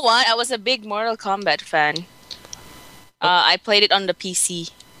you know what? I was a big Mortal Kombat fan. I played it on the PC.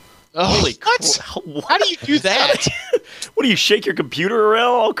 Oh, Holy what? How do you do that? What do you shake your computer around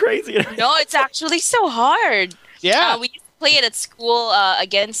all crazy? No, it's actually so hard. Yeah. We used to play it at school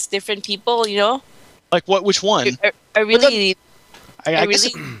against different people. Like what? Which one? I really I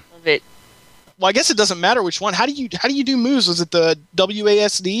guess love it. Well, I guess it doesn't matter which one. How do you do moves? Was it the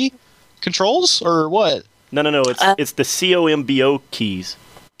WASD controls or what? No. It's the COMBO keys.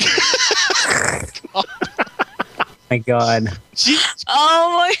 My God. Jeez.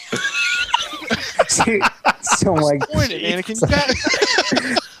 Oh my! So my Disappointed, Anakin.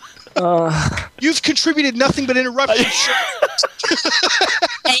 You've contributed nothing but interruptions.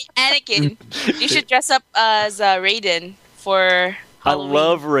 Hey, Anakin, you should dress up as Raiden for Halloween. I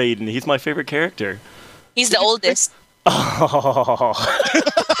love Raiden. He's my favorite character. He's the oldest. Oh.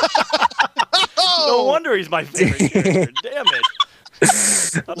 No wonder he's my favorite character. Damn it.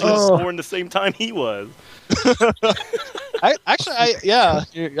 I was born the same time he was. I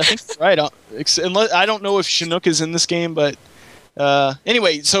think you're right. Unless, I don't know if Chinook is in this game, but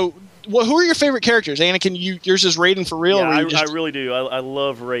anyway, so who are your favorite characters? Anakin, yours is Raiden for real? Yeah, I really do. I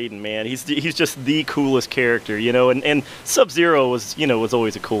love Raiden, man. He's just the coolest character, and Sub-Zero was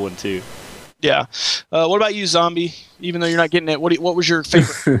always a cool one too. Yeah. What about you, Zombie? Even though you're not getting it, what was your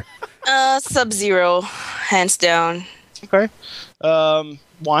favorite? Sub-Zero, hands down. Okay.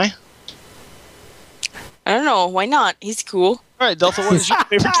 Why? I don't know. Why not? He's cool. All right, Delta, what is your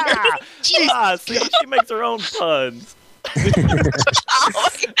favorite character? See, she makes her own puns.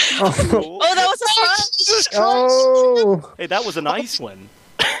 Oh, that was a fun. Jesus Christ. Oh. Hey, that was a nice one.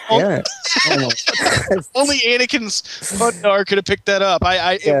 Yeah. Only Anakin's Fundar could have picked that up.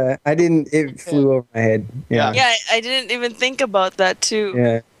 I didn't. It flew over my head. Yeah. Yeah, I didn't even think about that too.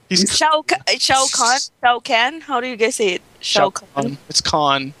 Yeah. He's Shao Kahn. How do you guys say it? Shao Kahn. It's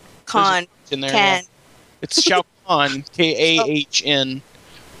Khan. Khan. In there. Kahn. It's Shao Kahn. Kahn.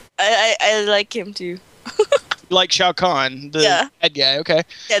 I like him too. You like Shao Kahn, the bad guy. Okay.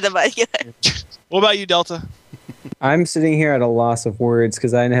 Yeah, the bad guy. What about you, Delta? I'm sitting here at a loss of words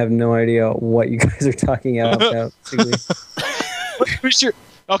because I have no idea what you guys are talking about. Who's your?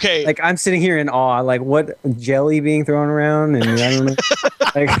 Okay. Like I'm sitting here in awe. Like what jelly being thrown around, and I don't know.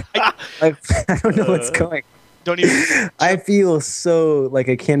 I don't know what's going. Don't even. I feel so like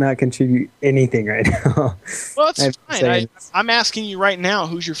I cannot contribute anything right now. Well, that's fine. I'm asking you right now,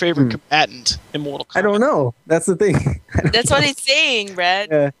 who's your favorite combatant in Mortal Kombat? I don't know. That's the thing. That's what he's saying, Brad.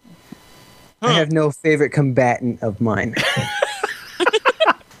 Yeah. I have no favorite combatant of mine.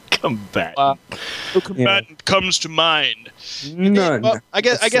 Combatant. No combatant comes to mind. None. Well, I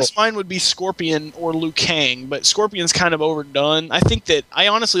guess mine would be Scorpion or Liu Kang, but Scorpion's kind of overdone. I think that I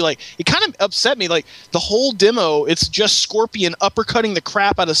honestly it kind of upset me. Like the whole demo, it's just Scorpion uppercutting the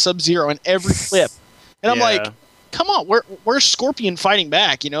crap out of Sub-Zero in every clip, and I'm like, come on, where's Scorpion fighting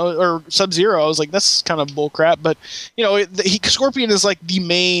back? Or Sub-Zero? I was like, that's kind of bull crap. But Scorpion is like the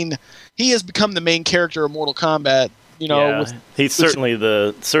main. He has become the main character of Mortal Kombat. He's certainly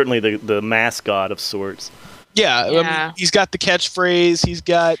the mascot of sorts. Yeah, I mean, he's got the catchphrase. He's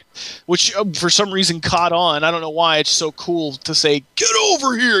got, which for some reason caught on. I don't know why. It's so cool to say, "Get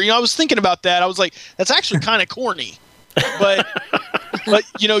over here." I was thinking about that. I was like, that's actually kind of corny, but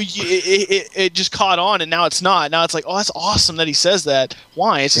it just caught on, and now it's not. Now it's like, oh, that's awesome that he says that.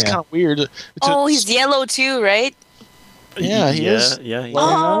 Why? It's just kind of weird. He's yellow too, right? Yeah, he is. Yeah, he's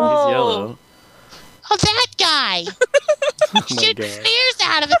yellow. Oh, that guy! Shooting spears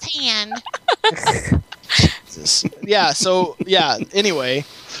out of his hand. Yeah. So Anyway,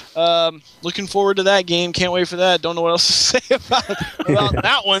 looking forward to that game. Can't wait for that. Don't know what else to say about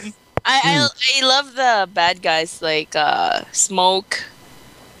that one. I love the bad guys like Smoke.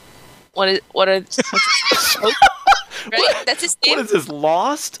 What's Smoke? Right? That's his name. What is this,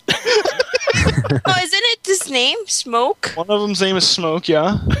 Lost? Oh, isn't it his name? Smoke? One of them's name is Smoke,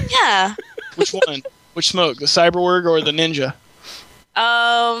 yeah. Yeah. Which one? Which Smoke? The Cyberward or the Ninja?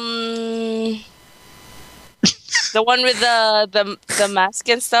 The one with the mask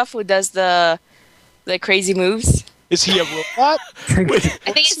and stuff who does the crazy moves. Is he a robot? I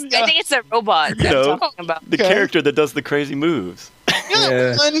think it's a robot that I'm talking about. The character that does the crazy moves. Yeah,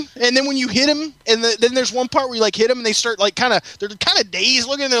 that one, and then when you hit them, and then there's one part where you like hit them, and they start like they're kind of dazed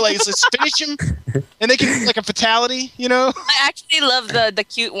looking. They're like, let's finish him, and they can like a fatality, you know. I actually love the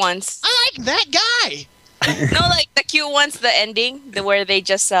cute ones. I like that guy. No, like the cute ones, the ending, where they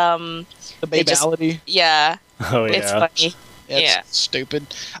just The babality. Yeah. Oh yeah. It's funny. Yeah, it's stupid.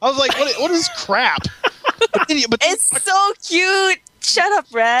 I was like, what is crap? But It's so cute. Shut up,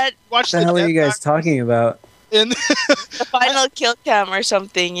 Brad. watch What the hell are you guys talking about? in The final kill cam or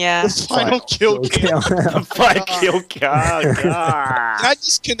something. Yeah. the final kill cam. Fight kill God. Can I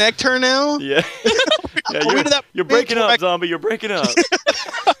just connect her now? Yeah. Yeah, Are we to that you're point? breaking up, zombie. You're breaking up.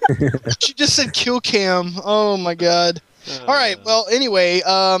 She just said kill cam. Oh my god. All right. Well, anyway,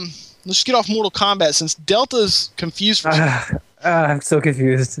 let's just get off Mortal Kombat since Delta's confused. I'm so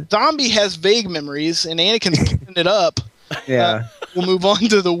confused. Zombie has vague memories, and Anakin's picking it up. Yeah. We'll move on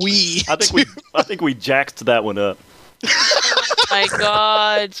to the Wii. I think we jacked that one up. My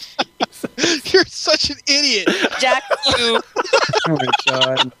God. You're such an idiot. Jax you. Oh my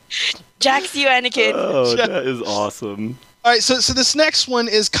god. Jax you, Anakin. Oh, that is awesome. All right, so this next one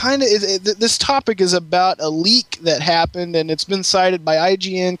is this topic is about a leak that happened, and it's been cited by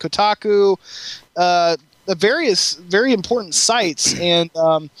IGN, Kotaku, various very important sites, and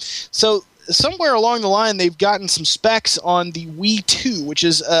so somewhere along the line they've gotten some specs on the Wii 2, which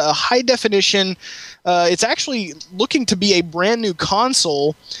is a high definition. It's actually looking to be a brand new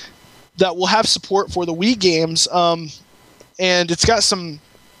console that will have support for the Wii games, and it's got some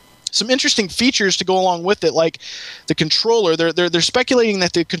interesting features to go along with it, like the controller. They're speculating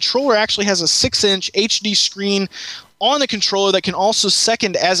that the controller actually has a 6-inch HD screen on the controller that can also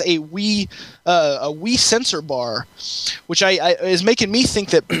second as a Wii sensor bar, which is making me think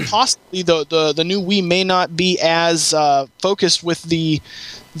that possibly the new Wii may not be as focused with the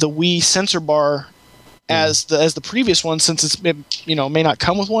Wii sensor bar as the previous one, since it may not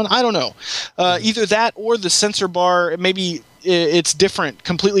come with one. I don't know. Either that or the sensor bar, maybe it's different,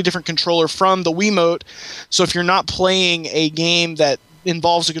 completely different controller from the Wiimote. So if you're not playing a game that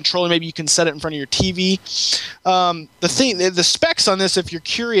involves a controller, maybe you can set it in front of your TV. The specs on this, if you're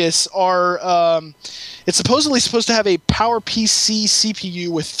curious, are it's supposedly supposed to have a PowerPC CPU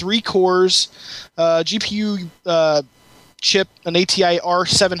with 3 cores, GPU chip, an ATI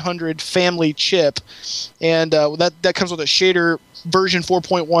R700 family chip, and that comes with a shader version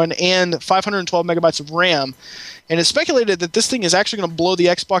 4.1 and 512 megabytes of RAM. And it's speculated that this thing is actually going to blow the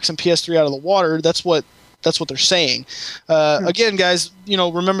Xbox and PS3 out of the water. That's what they're saying. Again, guys,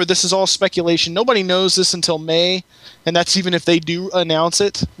 remember, this is all speculation. Nobody knows this until May, and that's even if they do announce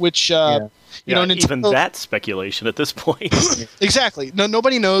it, which Nintendo, even that's speculation at this point. Exactly. No,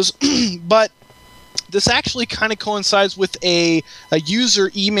 nobody knows. But this actually kind of coincides with a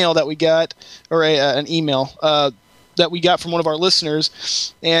user email that we got, or an email that we got from one of our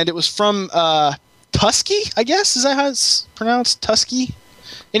listeners, and it was from Tusky, I guess. Is that how it's pronounced? Tusky?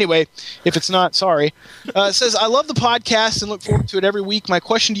 Anyway, if it's not, sorry. It says, I love the podcast and look forward to it every week. My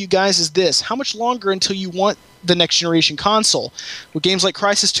question to you guys is this: how much longer until you want the next generation console? With games like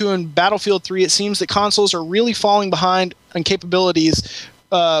Crysis 2 and Battlefield 3, it seems that consoles are really falling behind on capabilities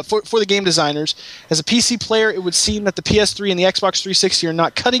for the game designers. As a PC player, it would seem that the PS3 and the Xbox 360 are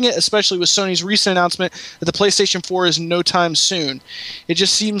not cutting it, especially with Sony's recent announcement that the PlayStation 4 is no time soon. It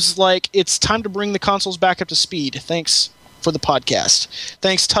just seems like it's time to bring the consoles back up to speed. Thanks for the podcast.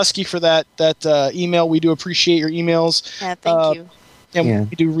 Thanks, Tusky, for that email. We do appreciate your emails. Yeah, thank you. And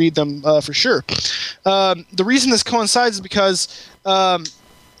we do read them for sure. The reason this coincides is because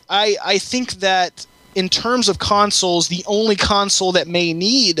I think that in terms of consoles, the only console that may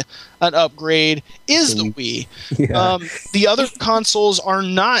need an upgrade is the Wii. Yeah. The other consoles are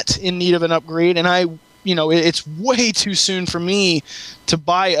not in need of an upgrade, and it's way too soon for me to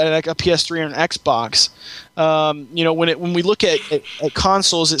buy a PS3 or an Xbox. When we look at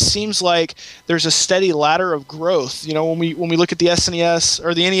consoles, it seems like there's a steady ladder of growth. When we look at the SNES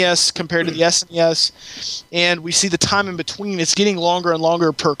or the NES compared to the SNES, and we see the time in between, it's getting longer and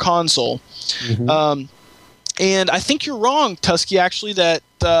longer per console. Mm-hmm. And I think you're wrong, Tusky, actually, that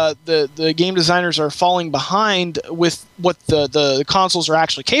the game designers are falling behind with what the consoles are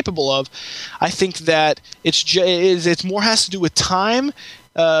actually capable of. I think that it's more has to do with time,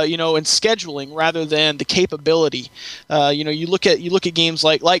 and scheduling rather than the capability. You look at games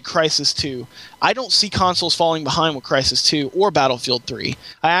like Crysis 2. I don't see consoles falling behind with Crysis 2 or Battlefield 3.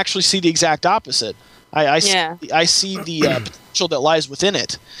 I actually see the exact opposite. I see the potential that lies within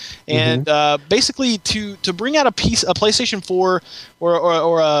it, and basically to bring out a PlayStation 4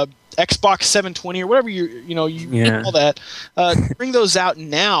 or a Xbox 720 or whatever you call that, bring those out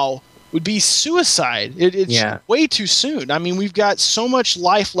now would be suicide. It's way too soon. I mean, we've got so much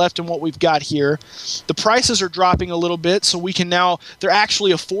life left in what we've got here. The prices are dropping a little bit, so we can now, they're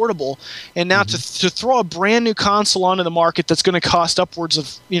actually affordable. And now to throw a brand new console onto the market that's going to cost upwards of,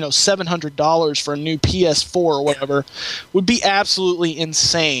 $700 for a new PS4 or whatever would be absolutely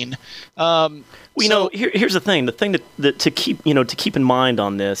insane. Here's the thing. The thing that to keep in mind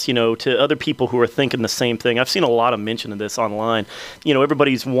on this, to other people who are thinking the same thing. I've seen a lot of mention of this online.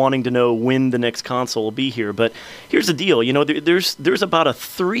 Everybody's wanting to know when the next console will be here. But here's the deal. There's about a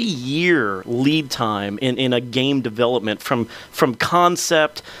 3-year lead time in a game development from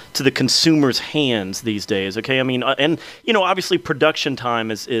concept to the consumer's hands these days. Okay, I mean, and obviously production time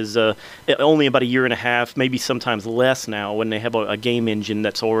is only about a year and a half, maybe sometimes less now when they have a game engine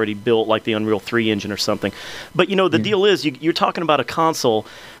that's already built, like the Unreal 3 engine or something. But the deal is you're talking about a console.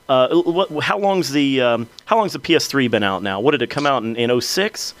 How long's the PS3 been out now? What did it come out in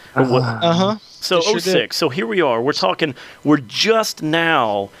 06? So 06. So here we are. We're just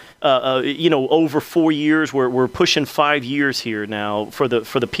now over 4 years. We're pushing 5 years here now for the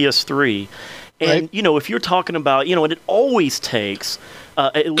PS3. And if you're talking about and it always takes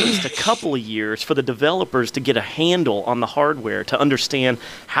at least a couple of years for the developers to get a handle on the hardware, to understand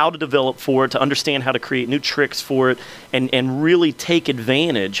how to develop for it, to understand how to create new tricks for it, and really take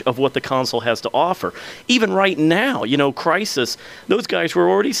advantage of what the console has to offer. Even right now, Crysis, those guys were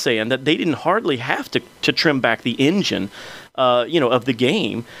already saying that they didn't hardly have to trim back the engine of the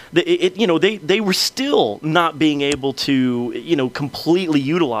game. They were still not being able to, completely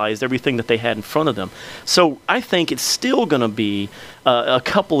utilize everything that they had in front of them. So I think it's still going to be a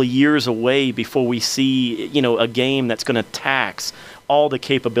couple of years away before we see, a game that's going to tax all the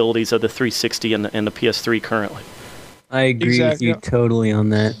capabilities of the 360 and the PS3 currently. I agree with you totally on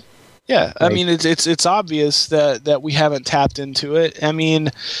that. Yeah, I mean it's obvious that we haven't tapped into it. I mean,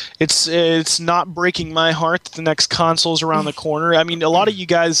 it's not breaking my heart that the next console's around the corner. I mean, a lot of you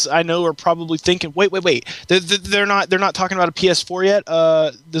guys I know are probably thinking, wait, they're not talking about a PS4 yet.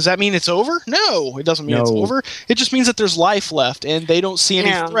 Does that mean it's over? No, it doesn't mean it's over. It just means that there's life left, and they don't see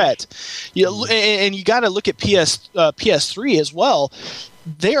any threat. And you got to look at PS3 as well.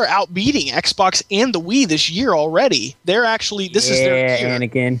 They are outbeating Xbox and the Wii this year already. They're actually is their year.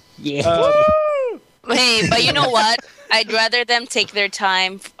 Anakin. Yeah. Hey, but you know what? I'd rather them take their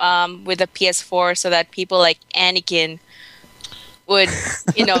time with a PS4 so that people like Anakin would,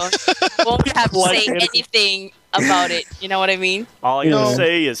 won't have to say anything about it. You know what I mean? All I gotta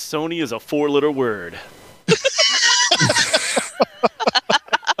say is Sony is a 4-letter word.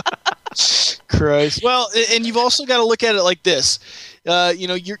 Christ. Well, and you've also got to look at it like this.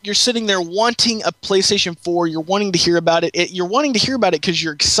 You're sitting there wanting a PlayStation 4. You're wanting to hear about it. You're wanting to hear about it because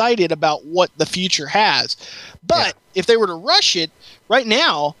you're excited about what the future has. But if they were to rush it right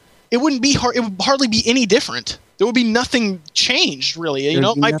now, it wouldn't be hard. It would hardly be any different. There would be nothing changed, really. It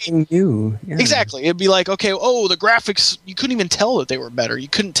might nothing new. Yeah. Exactly. It'd be like, okay, the graphics, you couldn't even tell that they were better. You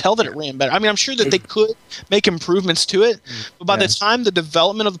couldn't tell that it ran better. I mean, I'm sure that they could make improvements to it, but by the time the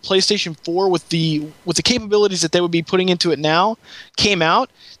development of the PlayStation 4 with the capabilities that they would be putting into it now came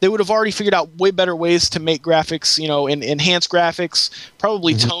out, they would have already figured out way better ways to make graphics, enhance graphics,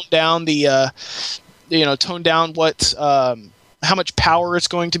 probably tone down what how much power it's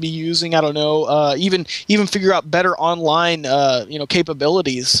going to be using. I don't know. Even figure out better online,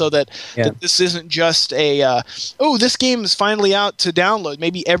 capabilities, so that this isn't just a this game is finally out to download.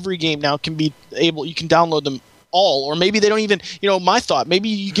 Maybe every game now can be able. You can download them all, or maybe they don't even. My thought. Maybe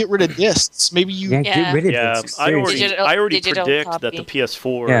you get rid of discs. Maybe you get rid of discs. I already predict that the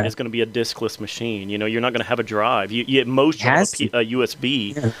PS4 is going to be a discless machine. You're not going to have a drive. You at most have a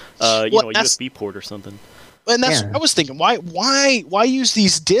USB, a USB port or something. And that's what I was thinking. Why use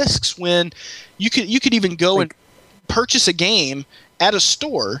these discs when you could even go and purchase a game at a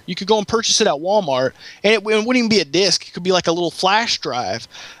store? You could go and purchase it at Walmart, and it wouldn't even be a disc. It could be like a little flash drive.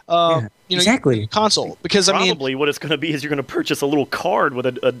 Exactly. Console, because probably what it's going to be is you're going to purchase a little card with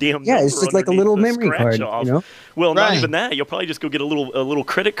a damn it's just like a little memory card. Well, not even that. You'll probably just go get a little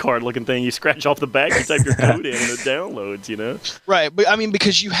credit card looking thing. You scratch off the back, you type your code in, and it downloads. Right, but I mean,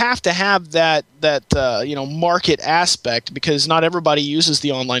 because you have to have that market aspect, because not everybody uses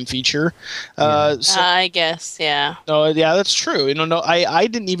the online feature. I guess, yeah. No, yeah, that's true. I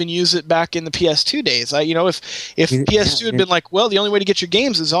didn't even use it back in the PS2 days. If PS2 had been like, well, the only way to get your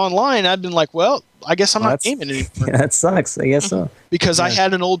games is online, I'd been like, well, I guess I'm not gaming anymore. Yeah, that sucks. I guess so. Because I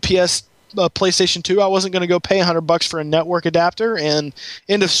had an old PS2 PlayStation 2. I wasn't going to go pay $100 for a network adapter, and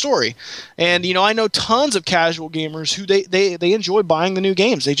end of story. And I know tons of casual gamers who they enjoy buying the new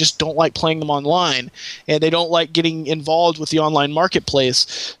games. They just don't like playing them online, and they don't like getting involved with the online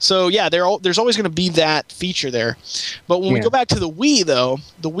marketplace. So yeah, there's always going to be that feature there. But when we go back to the Wii, though,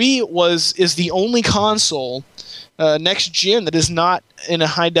 the Wii is the only console next gen that is not in a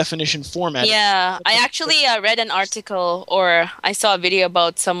high definition format. Yeah, I actually read an article, or I saw a video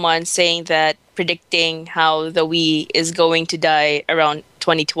about someone saying that, predicting how the Wii is going to die around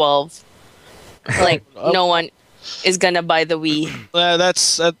 2012. Like no one is gonna buy the Wii.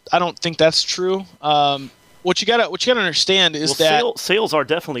 I don't think that's true. What you gotta understand is that sales are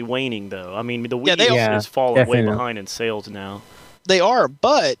definitely waning, though. I mean, the Wii is falling way behind in sales now. They are,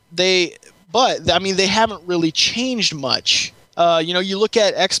 but I mean, they haven't really changed much. You look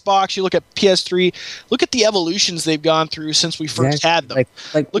at Xbox, you look at PS3, look at the evolutions they've gone through since we first had them.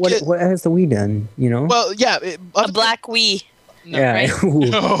 What has the Wii done? Well, yeah, a black Wii. No, right?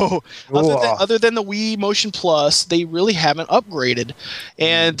 No. Other than the Wii Motion Plus, they really haven't upgraded.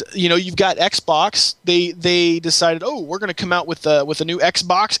 And you've got Xbox. They decided, we're going to come out with a new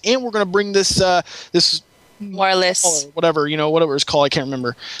Xbox, and we're going to bring this wireless, whatever it's called. I can't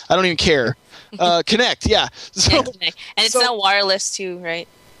remember. I don't even care. Connect, yeah. So, and it's now wireless too, right?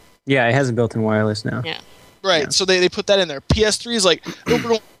 Yeah, it has a built-in wireless now. Yeah. Right, so they put that in there. PS3 is like,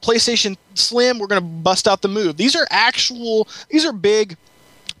 PlayStation Slim, we're going to bust out the Move. These are big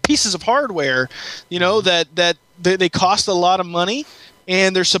pieces of hardware, that they cost a lot of money,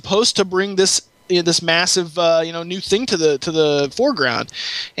 and they're supposed to bring this massive new thing to the foreground.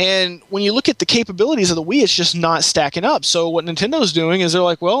 And when you look at the capabilities of the Wii, it's just not stacking up. So what Nintendo's doing is they're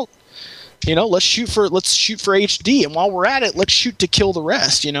like, well, let's shoot for HD, and while we're at it, let's shoot to kill the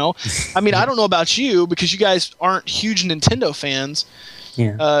rest. I mean, I don't know about you, because you guys aren't huge Nintendo fans,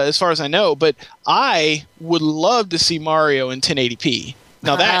 as far as I know, but I would love to see Mario in 1080p.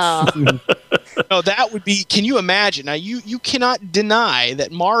 Now that would be. Can you imagine? Now you cannot deny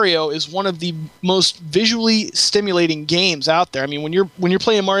that Mario is one of the most visually stimulating games out there. I mean, when you're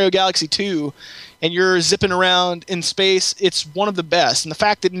playing Mario Galaxy 2 and you're zipping around in space, it's one of the best. And the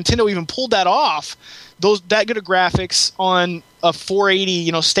fact that Nintendo even pulled that off, that good of graphics on a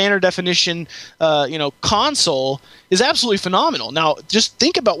 480, standard definition, console is absolutely phenomenal. Now, just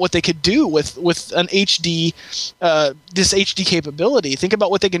think about what they could do with an HD, this HD capability. Think about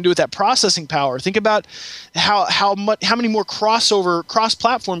what they can do with that processing power. Think about how many more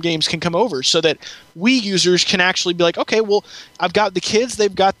cross-platform games can come over, so that Wii users can actually be like, okay, well, I've got the kids,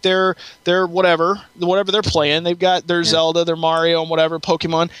 they've got their whatever they're playing, they've got their Zelda, their Mario, and whatever,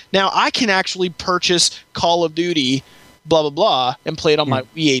 Pokemon. Now I can actually purchase Call of Duty, blah blah blah, and play it on my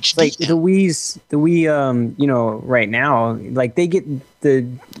Wii HD. Like the Wii, right now, like they get the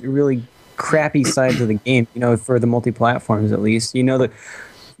really crappy sides of the game, for the multi-platforms at least. The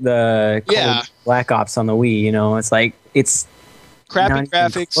Black Ops on the Wii, it's like it's crappy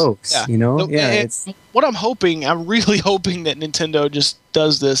graphics. Close, it's what I'm really hoping that Nintendo just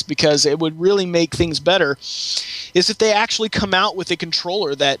does this, because it would really make things better, is if they actually come out with a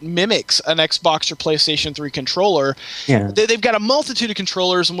controller that mimics an Xbox or PlayStation 3 controller. Yeah. They've got a multitude of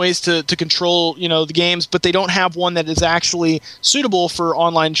controllers and ways to control, the games, but they don't have one that is actually suitable for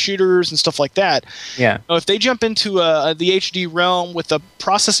online shooters and stuff like that. Yeah. If they jump into the HD realm with a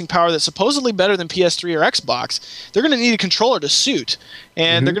processing power that's supposedly better than PS3 or Xbox, they're going to need a controller to suit.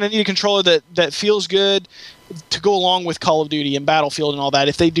 And they're going to need a controller that feels good to go along with Call of Duty and Battlefield and all that,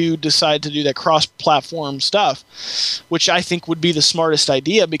 if they do decide to do that cross-platform stuff, which I think would be the smartest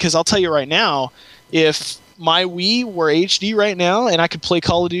idea. Because I'll tell you right now, if my Wii were HD right now and I could play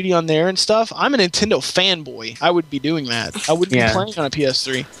Call of Duty on there and stuff, I'm a Nintendo fanboy. I would be doing that. I wouldn't be playing on a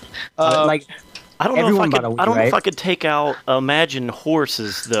PS3. I don't know if I could take out Imagine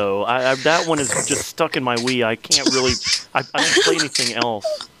Horses, though. That one is just stuck in my Wii. I can't really. I don't play anything else.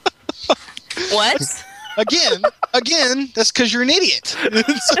 What? Again, that's because you're an idiot.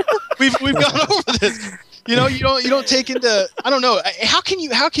 we've gone over this. You don't take into. I don't know. How can you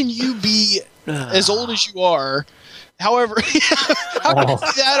be as old as you are? However, how can you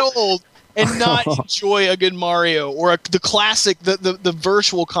be that old and not enjoy a good Mario or the classic, the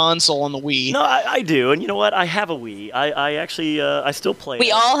virtual console on the Wii? No, I do, and you know what? I have a Wii. I actually I still play.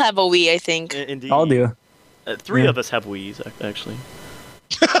 We all have a Wii, I think. Indeed, all do. Three of us have Wiis, actually.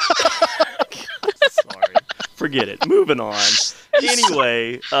 Sorry, forget it. Moving on.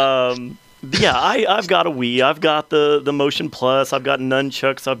 Anyway, Yeah, I've got a Wii. I've got the Motion Plus. I've got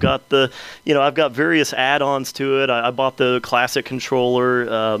nunchucks. I've got I've got various add-ons to it. I bought the classic controller.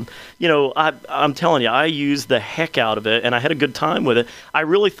 I'm telling you, I used the heck out of it, and I had a good time with it. I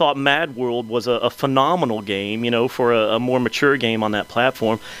really thought Mad World was a phenomenal game, for a more mature game on that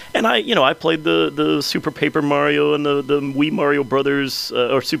platform. And I played the Super Paper Mario and the Wii Mario Brothers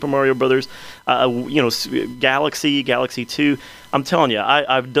or Super Mario Brothers, Galaxy 2. I'm telling you,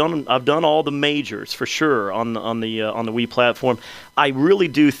 I've done all the majors for sure on the Wii platform. I really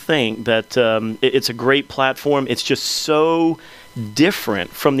do think that it's a great platform. It's just so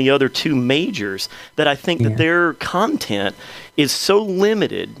different from the other two majors that I think that their content is so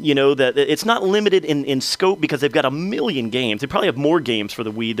limited, that it's not limited in scope because they've got a million games. They probably have more games for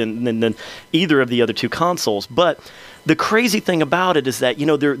the Wii than either of the other two consoles. But the crazy thing about it is that,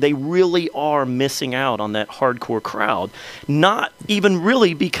 they really are missing out on that hardcore crowd. Not even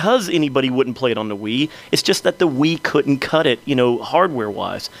really because anybody wouldn't play it on the Wii. It's just that the Wii couldn't cut it,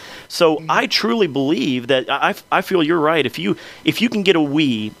 hardware-wise. So I truly believe that I feel you're right. If you can get a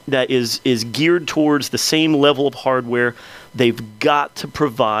Wii that is geared towards the same level of hardware, they've got to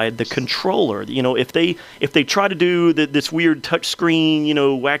provide the controller. If they try to do this weird touchscreen,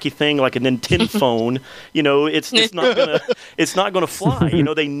 wacky thing like a Nintendo phone, it's not gonna fly.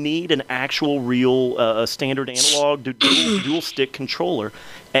 They need an actual real standard analog dual stick controller,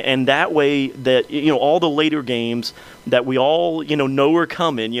 and that way that all the later games that we all know are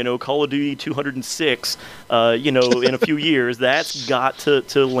coming, Call of Duty 206, in a few years, that's got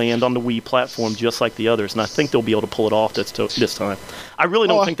to land on the Wii platform just like the others, and I think they'll be able to pull it off this time. I really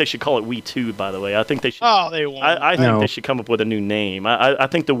don't think they should call it Wii 2, by the way. I think they should. Oh, they won't. I think they should come up with a new name. I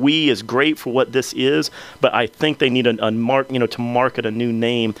think the Wii is great for what this is, but I think they need to market a new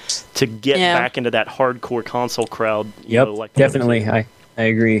name to get back into that hardcore console crowd. Yep, definitely. I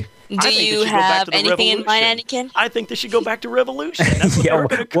agree. Do you have anything in mind, Anakin? I think they should go back to Revolution. That's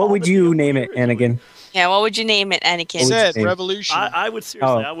what would you name it, Anakin? Yeah, what would you name it, Anakin? Said Revolution. I would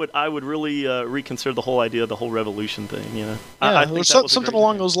seriously. I would really reconsider the whole idea of the whole Revolution thing. I think something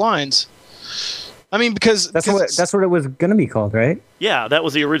along those lines. I mean, because that's what it was gonna be called, right? Yeah, that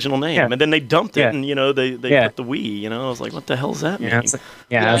was the original name, and then they dumped it, and they put the Wii. I was like, what the hell does that mean? I was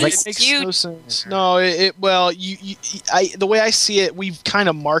like, it makes no sense. No, the way I see it, we've kind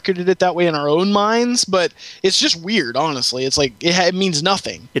of marketed it that way in our own minds, but it's just weird. Honestly, it's like it means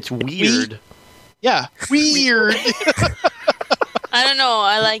nothing. It's weird. Yeah, weird. I don't know.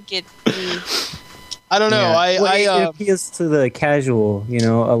 I like it. I don't know. It appeals to the casual,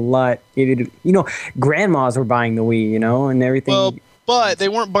 a lot. Grandmas were buying the Wii, and everything. Well, but they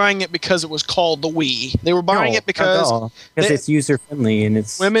weren't buying it because it was called the Wii. They were buying it because it's user friendly and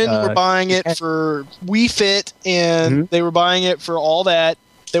it's women were buying it for Wii Fit, and they were buying it for all that.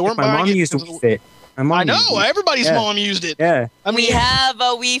 They weren't buying it. My mom used Wii Fit. I know everybody's mom used it. Yeah, we have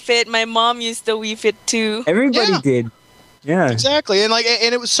a Wii Fit. My mom used the Wii Fit too. Everybody did. Yeah, exactly, and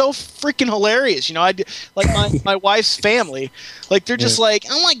it was so freaking hilarious. My wife's family, they're just like,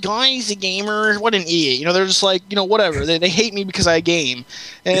 oh my god, he's a gamer. What an idiot. They're just like, whatever. They hate me because I game,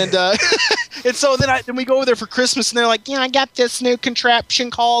 and and so then we go over there for Christmas, and they're like, I got this new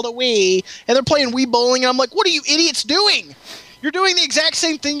contraption called a Wii, and they're playing Wii bowling, and I'm like, what are you idiots doing? You're doing the exact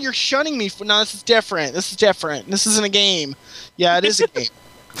same thing. You're shunning me for. No, this is different. This isn't a game. Yeah, it is a game.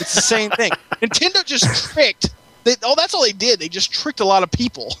 It's the same thing. Nintendo just tricked. That's all they did. They just tricked a lot of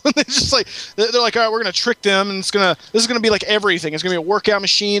people. It's just like they're like, all right, we're gonna trick them, and this is gonna be like everything. It's gonna be a workout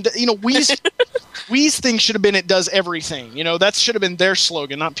machine. Wii's thing should have been it does everything. That should have been their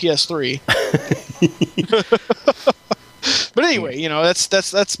slogan, not PS3. But anyway,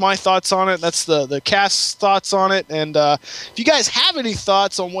 that's my thoughts on it. That's the cast's thoughts on it. And if you guys have any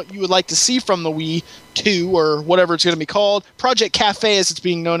thoughts on what you would like to see from the Wii 2 or whatever it's going to be called, Project Cafe as it's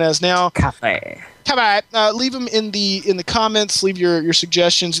being known as now. Cafe. Leave them in the comments. Leave your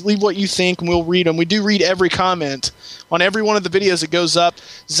suggestions. Leave what you think, and we'll read them. We do read every comment on every one of the videos that goes up.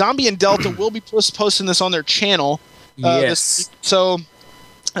 Zombie and Delta will be posting this on their channel. Yes. So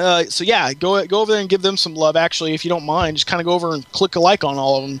yeah, go over there and give them some love. Actually, if you don't mind, just kind of go over and click a like on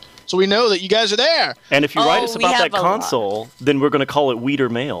all of them, so we know that you guys are there. And if you write us about that console, then we're going to call it Weeder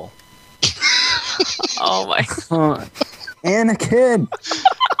Mail. Oh my god, Anakin.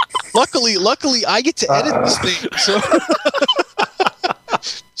 Luckily, I get to edit this thing,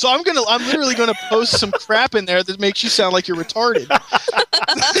 so I'm literally gonna post some crap in there that makes you sound like you're retarded.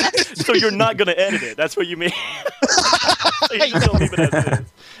 So you're not gonna edit it. That's what you mean. So you just don't leave it as it is.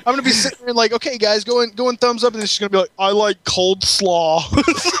 I'm gonna be sitting there like, okay, guys, go in thumbs up, and it's just gonna be like, I like cold slaw.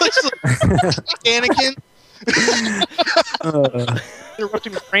 Anakin.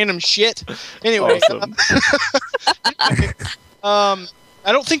 Interrupting with random shit. Anyway, Awesome.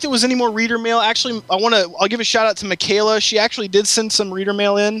 I don't think there was any more reader mail. Actually, I'll give a shout out to Michaela. She actually did send some reader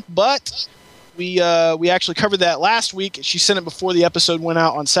mail in, but we actually covered that last week. She sent it before the episode went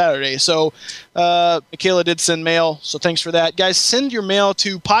out on Saturday. So Michaela did send mail, so thanks for that. Guys, send your mail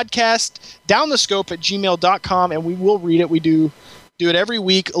to podcastdownthescope@gmail.com, and we will read it. We do it every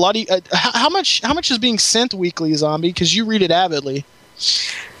week. A lot of how much is being sent weekly, Zombie? Because you read it avidly.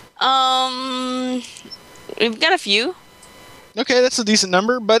 We've got a few. Okay, that's a decent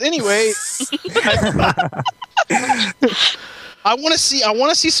number. But anyway, I want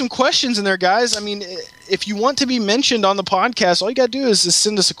to see some questions in there, guys. I mean, if you want to be mentioned on the podcast, all you got to do is just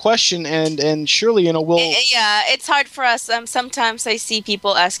send us a question, and surely, we'll. Yeah, it's hard for us. Sometimes I see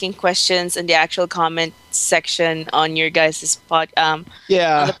people asking questions in the actual comment section on your guys' on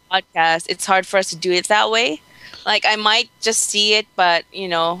the podcast. It's hard for us to do it that way. Like, I might just see it, but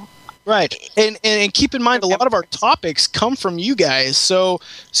Right, and keep in mind, a lot of our topics come from you guys. So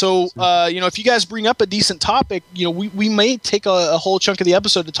if you guys bring up a decent topic, we may take a whole chunk of the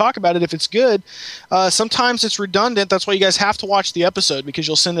episode to talk about it if it's good. Sometimes it's redundant. That's why you guys have to watch the episode, because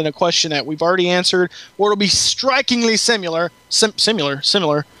you'll send in a question that we've already answered, or it'll be strikingly similar. Similar.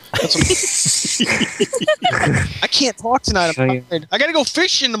 That's I can't talk tonight. I gotta go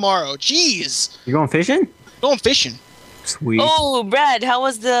fishing tomorrow. Jeez. You going fishing? Going fishing. Sweet. Oh, Brad, how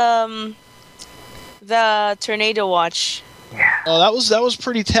was the tornado watch? Yeah. Oh, that was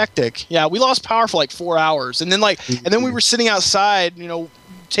pretty hectic. Yeah, we lost power for like 4 hours, and then we were sitting outside,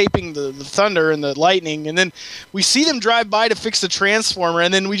 taping the thunder and the lightning, and then we see them drive by to fix the transformer,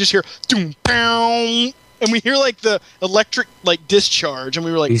 and then we just hear doom pow, and we hear like the electric discharge, and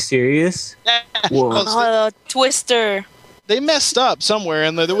we were like, "Are you serious?" Yeah. Whoa. Twister. They messed up somewhere,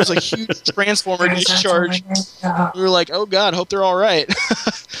 and there was a huge transformer discharge. We were like, "Oh God, hope they're all right."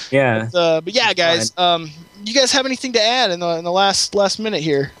 Yeah. But yeah, guys, you guys have anything to add in the last minute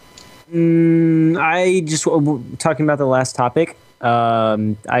here? I just talking about the last topic.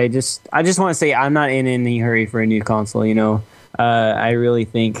 I just want to say I'm not in any hurry for a new console. I really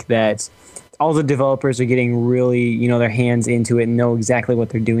think that all the developers are getting really their hands into it and know exactly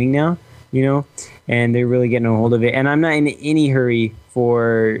what they're doing now. And they're really getting a hold of it. And I'm not in any hurry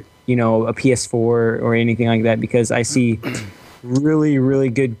for, a PS4 or anything like that, because I see really, really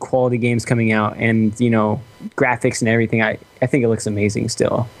good quality games coming out, and, graphics and everything. I think it looks amazing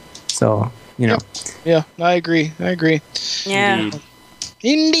still. So, Yeah, I agree. Yeah.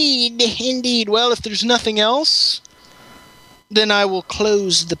 Indeed. Well, if there's nothing else, then I will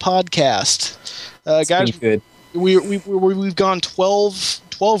close the podcast. Guys, good. We've gone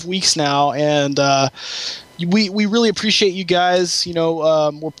 12 weeks now, and we really appreciate you guys.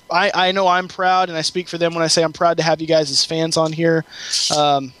 I know I'm proud, and I speak for them when I say I'm proud to have you guys as fans on here.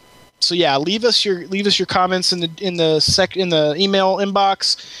 So yeah, leave us your comments in the email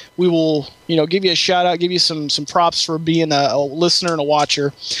inbox. We will give you a shout out, give you some props for being a listener and a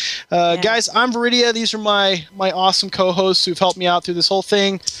watcher. Guys, I'm Viridia. These are my awesome co-hosts who've helped me out through this whole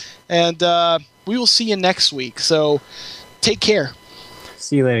thing, and we will see you next week. So take care.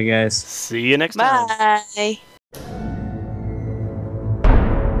 See you later, guys. See you next time. Bye.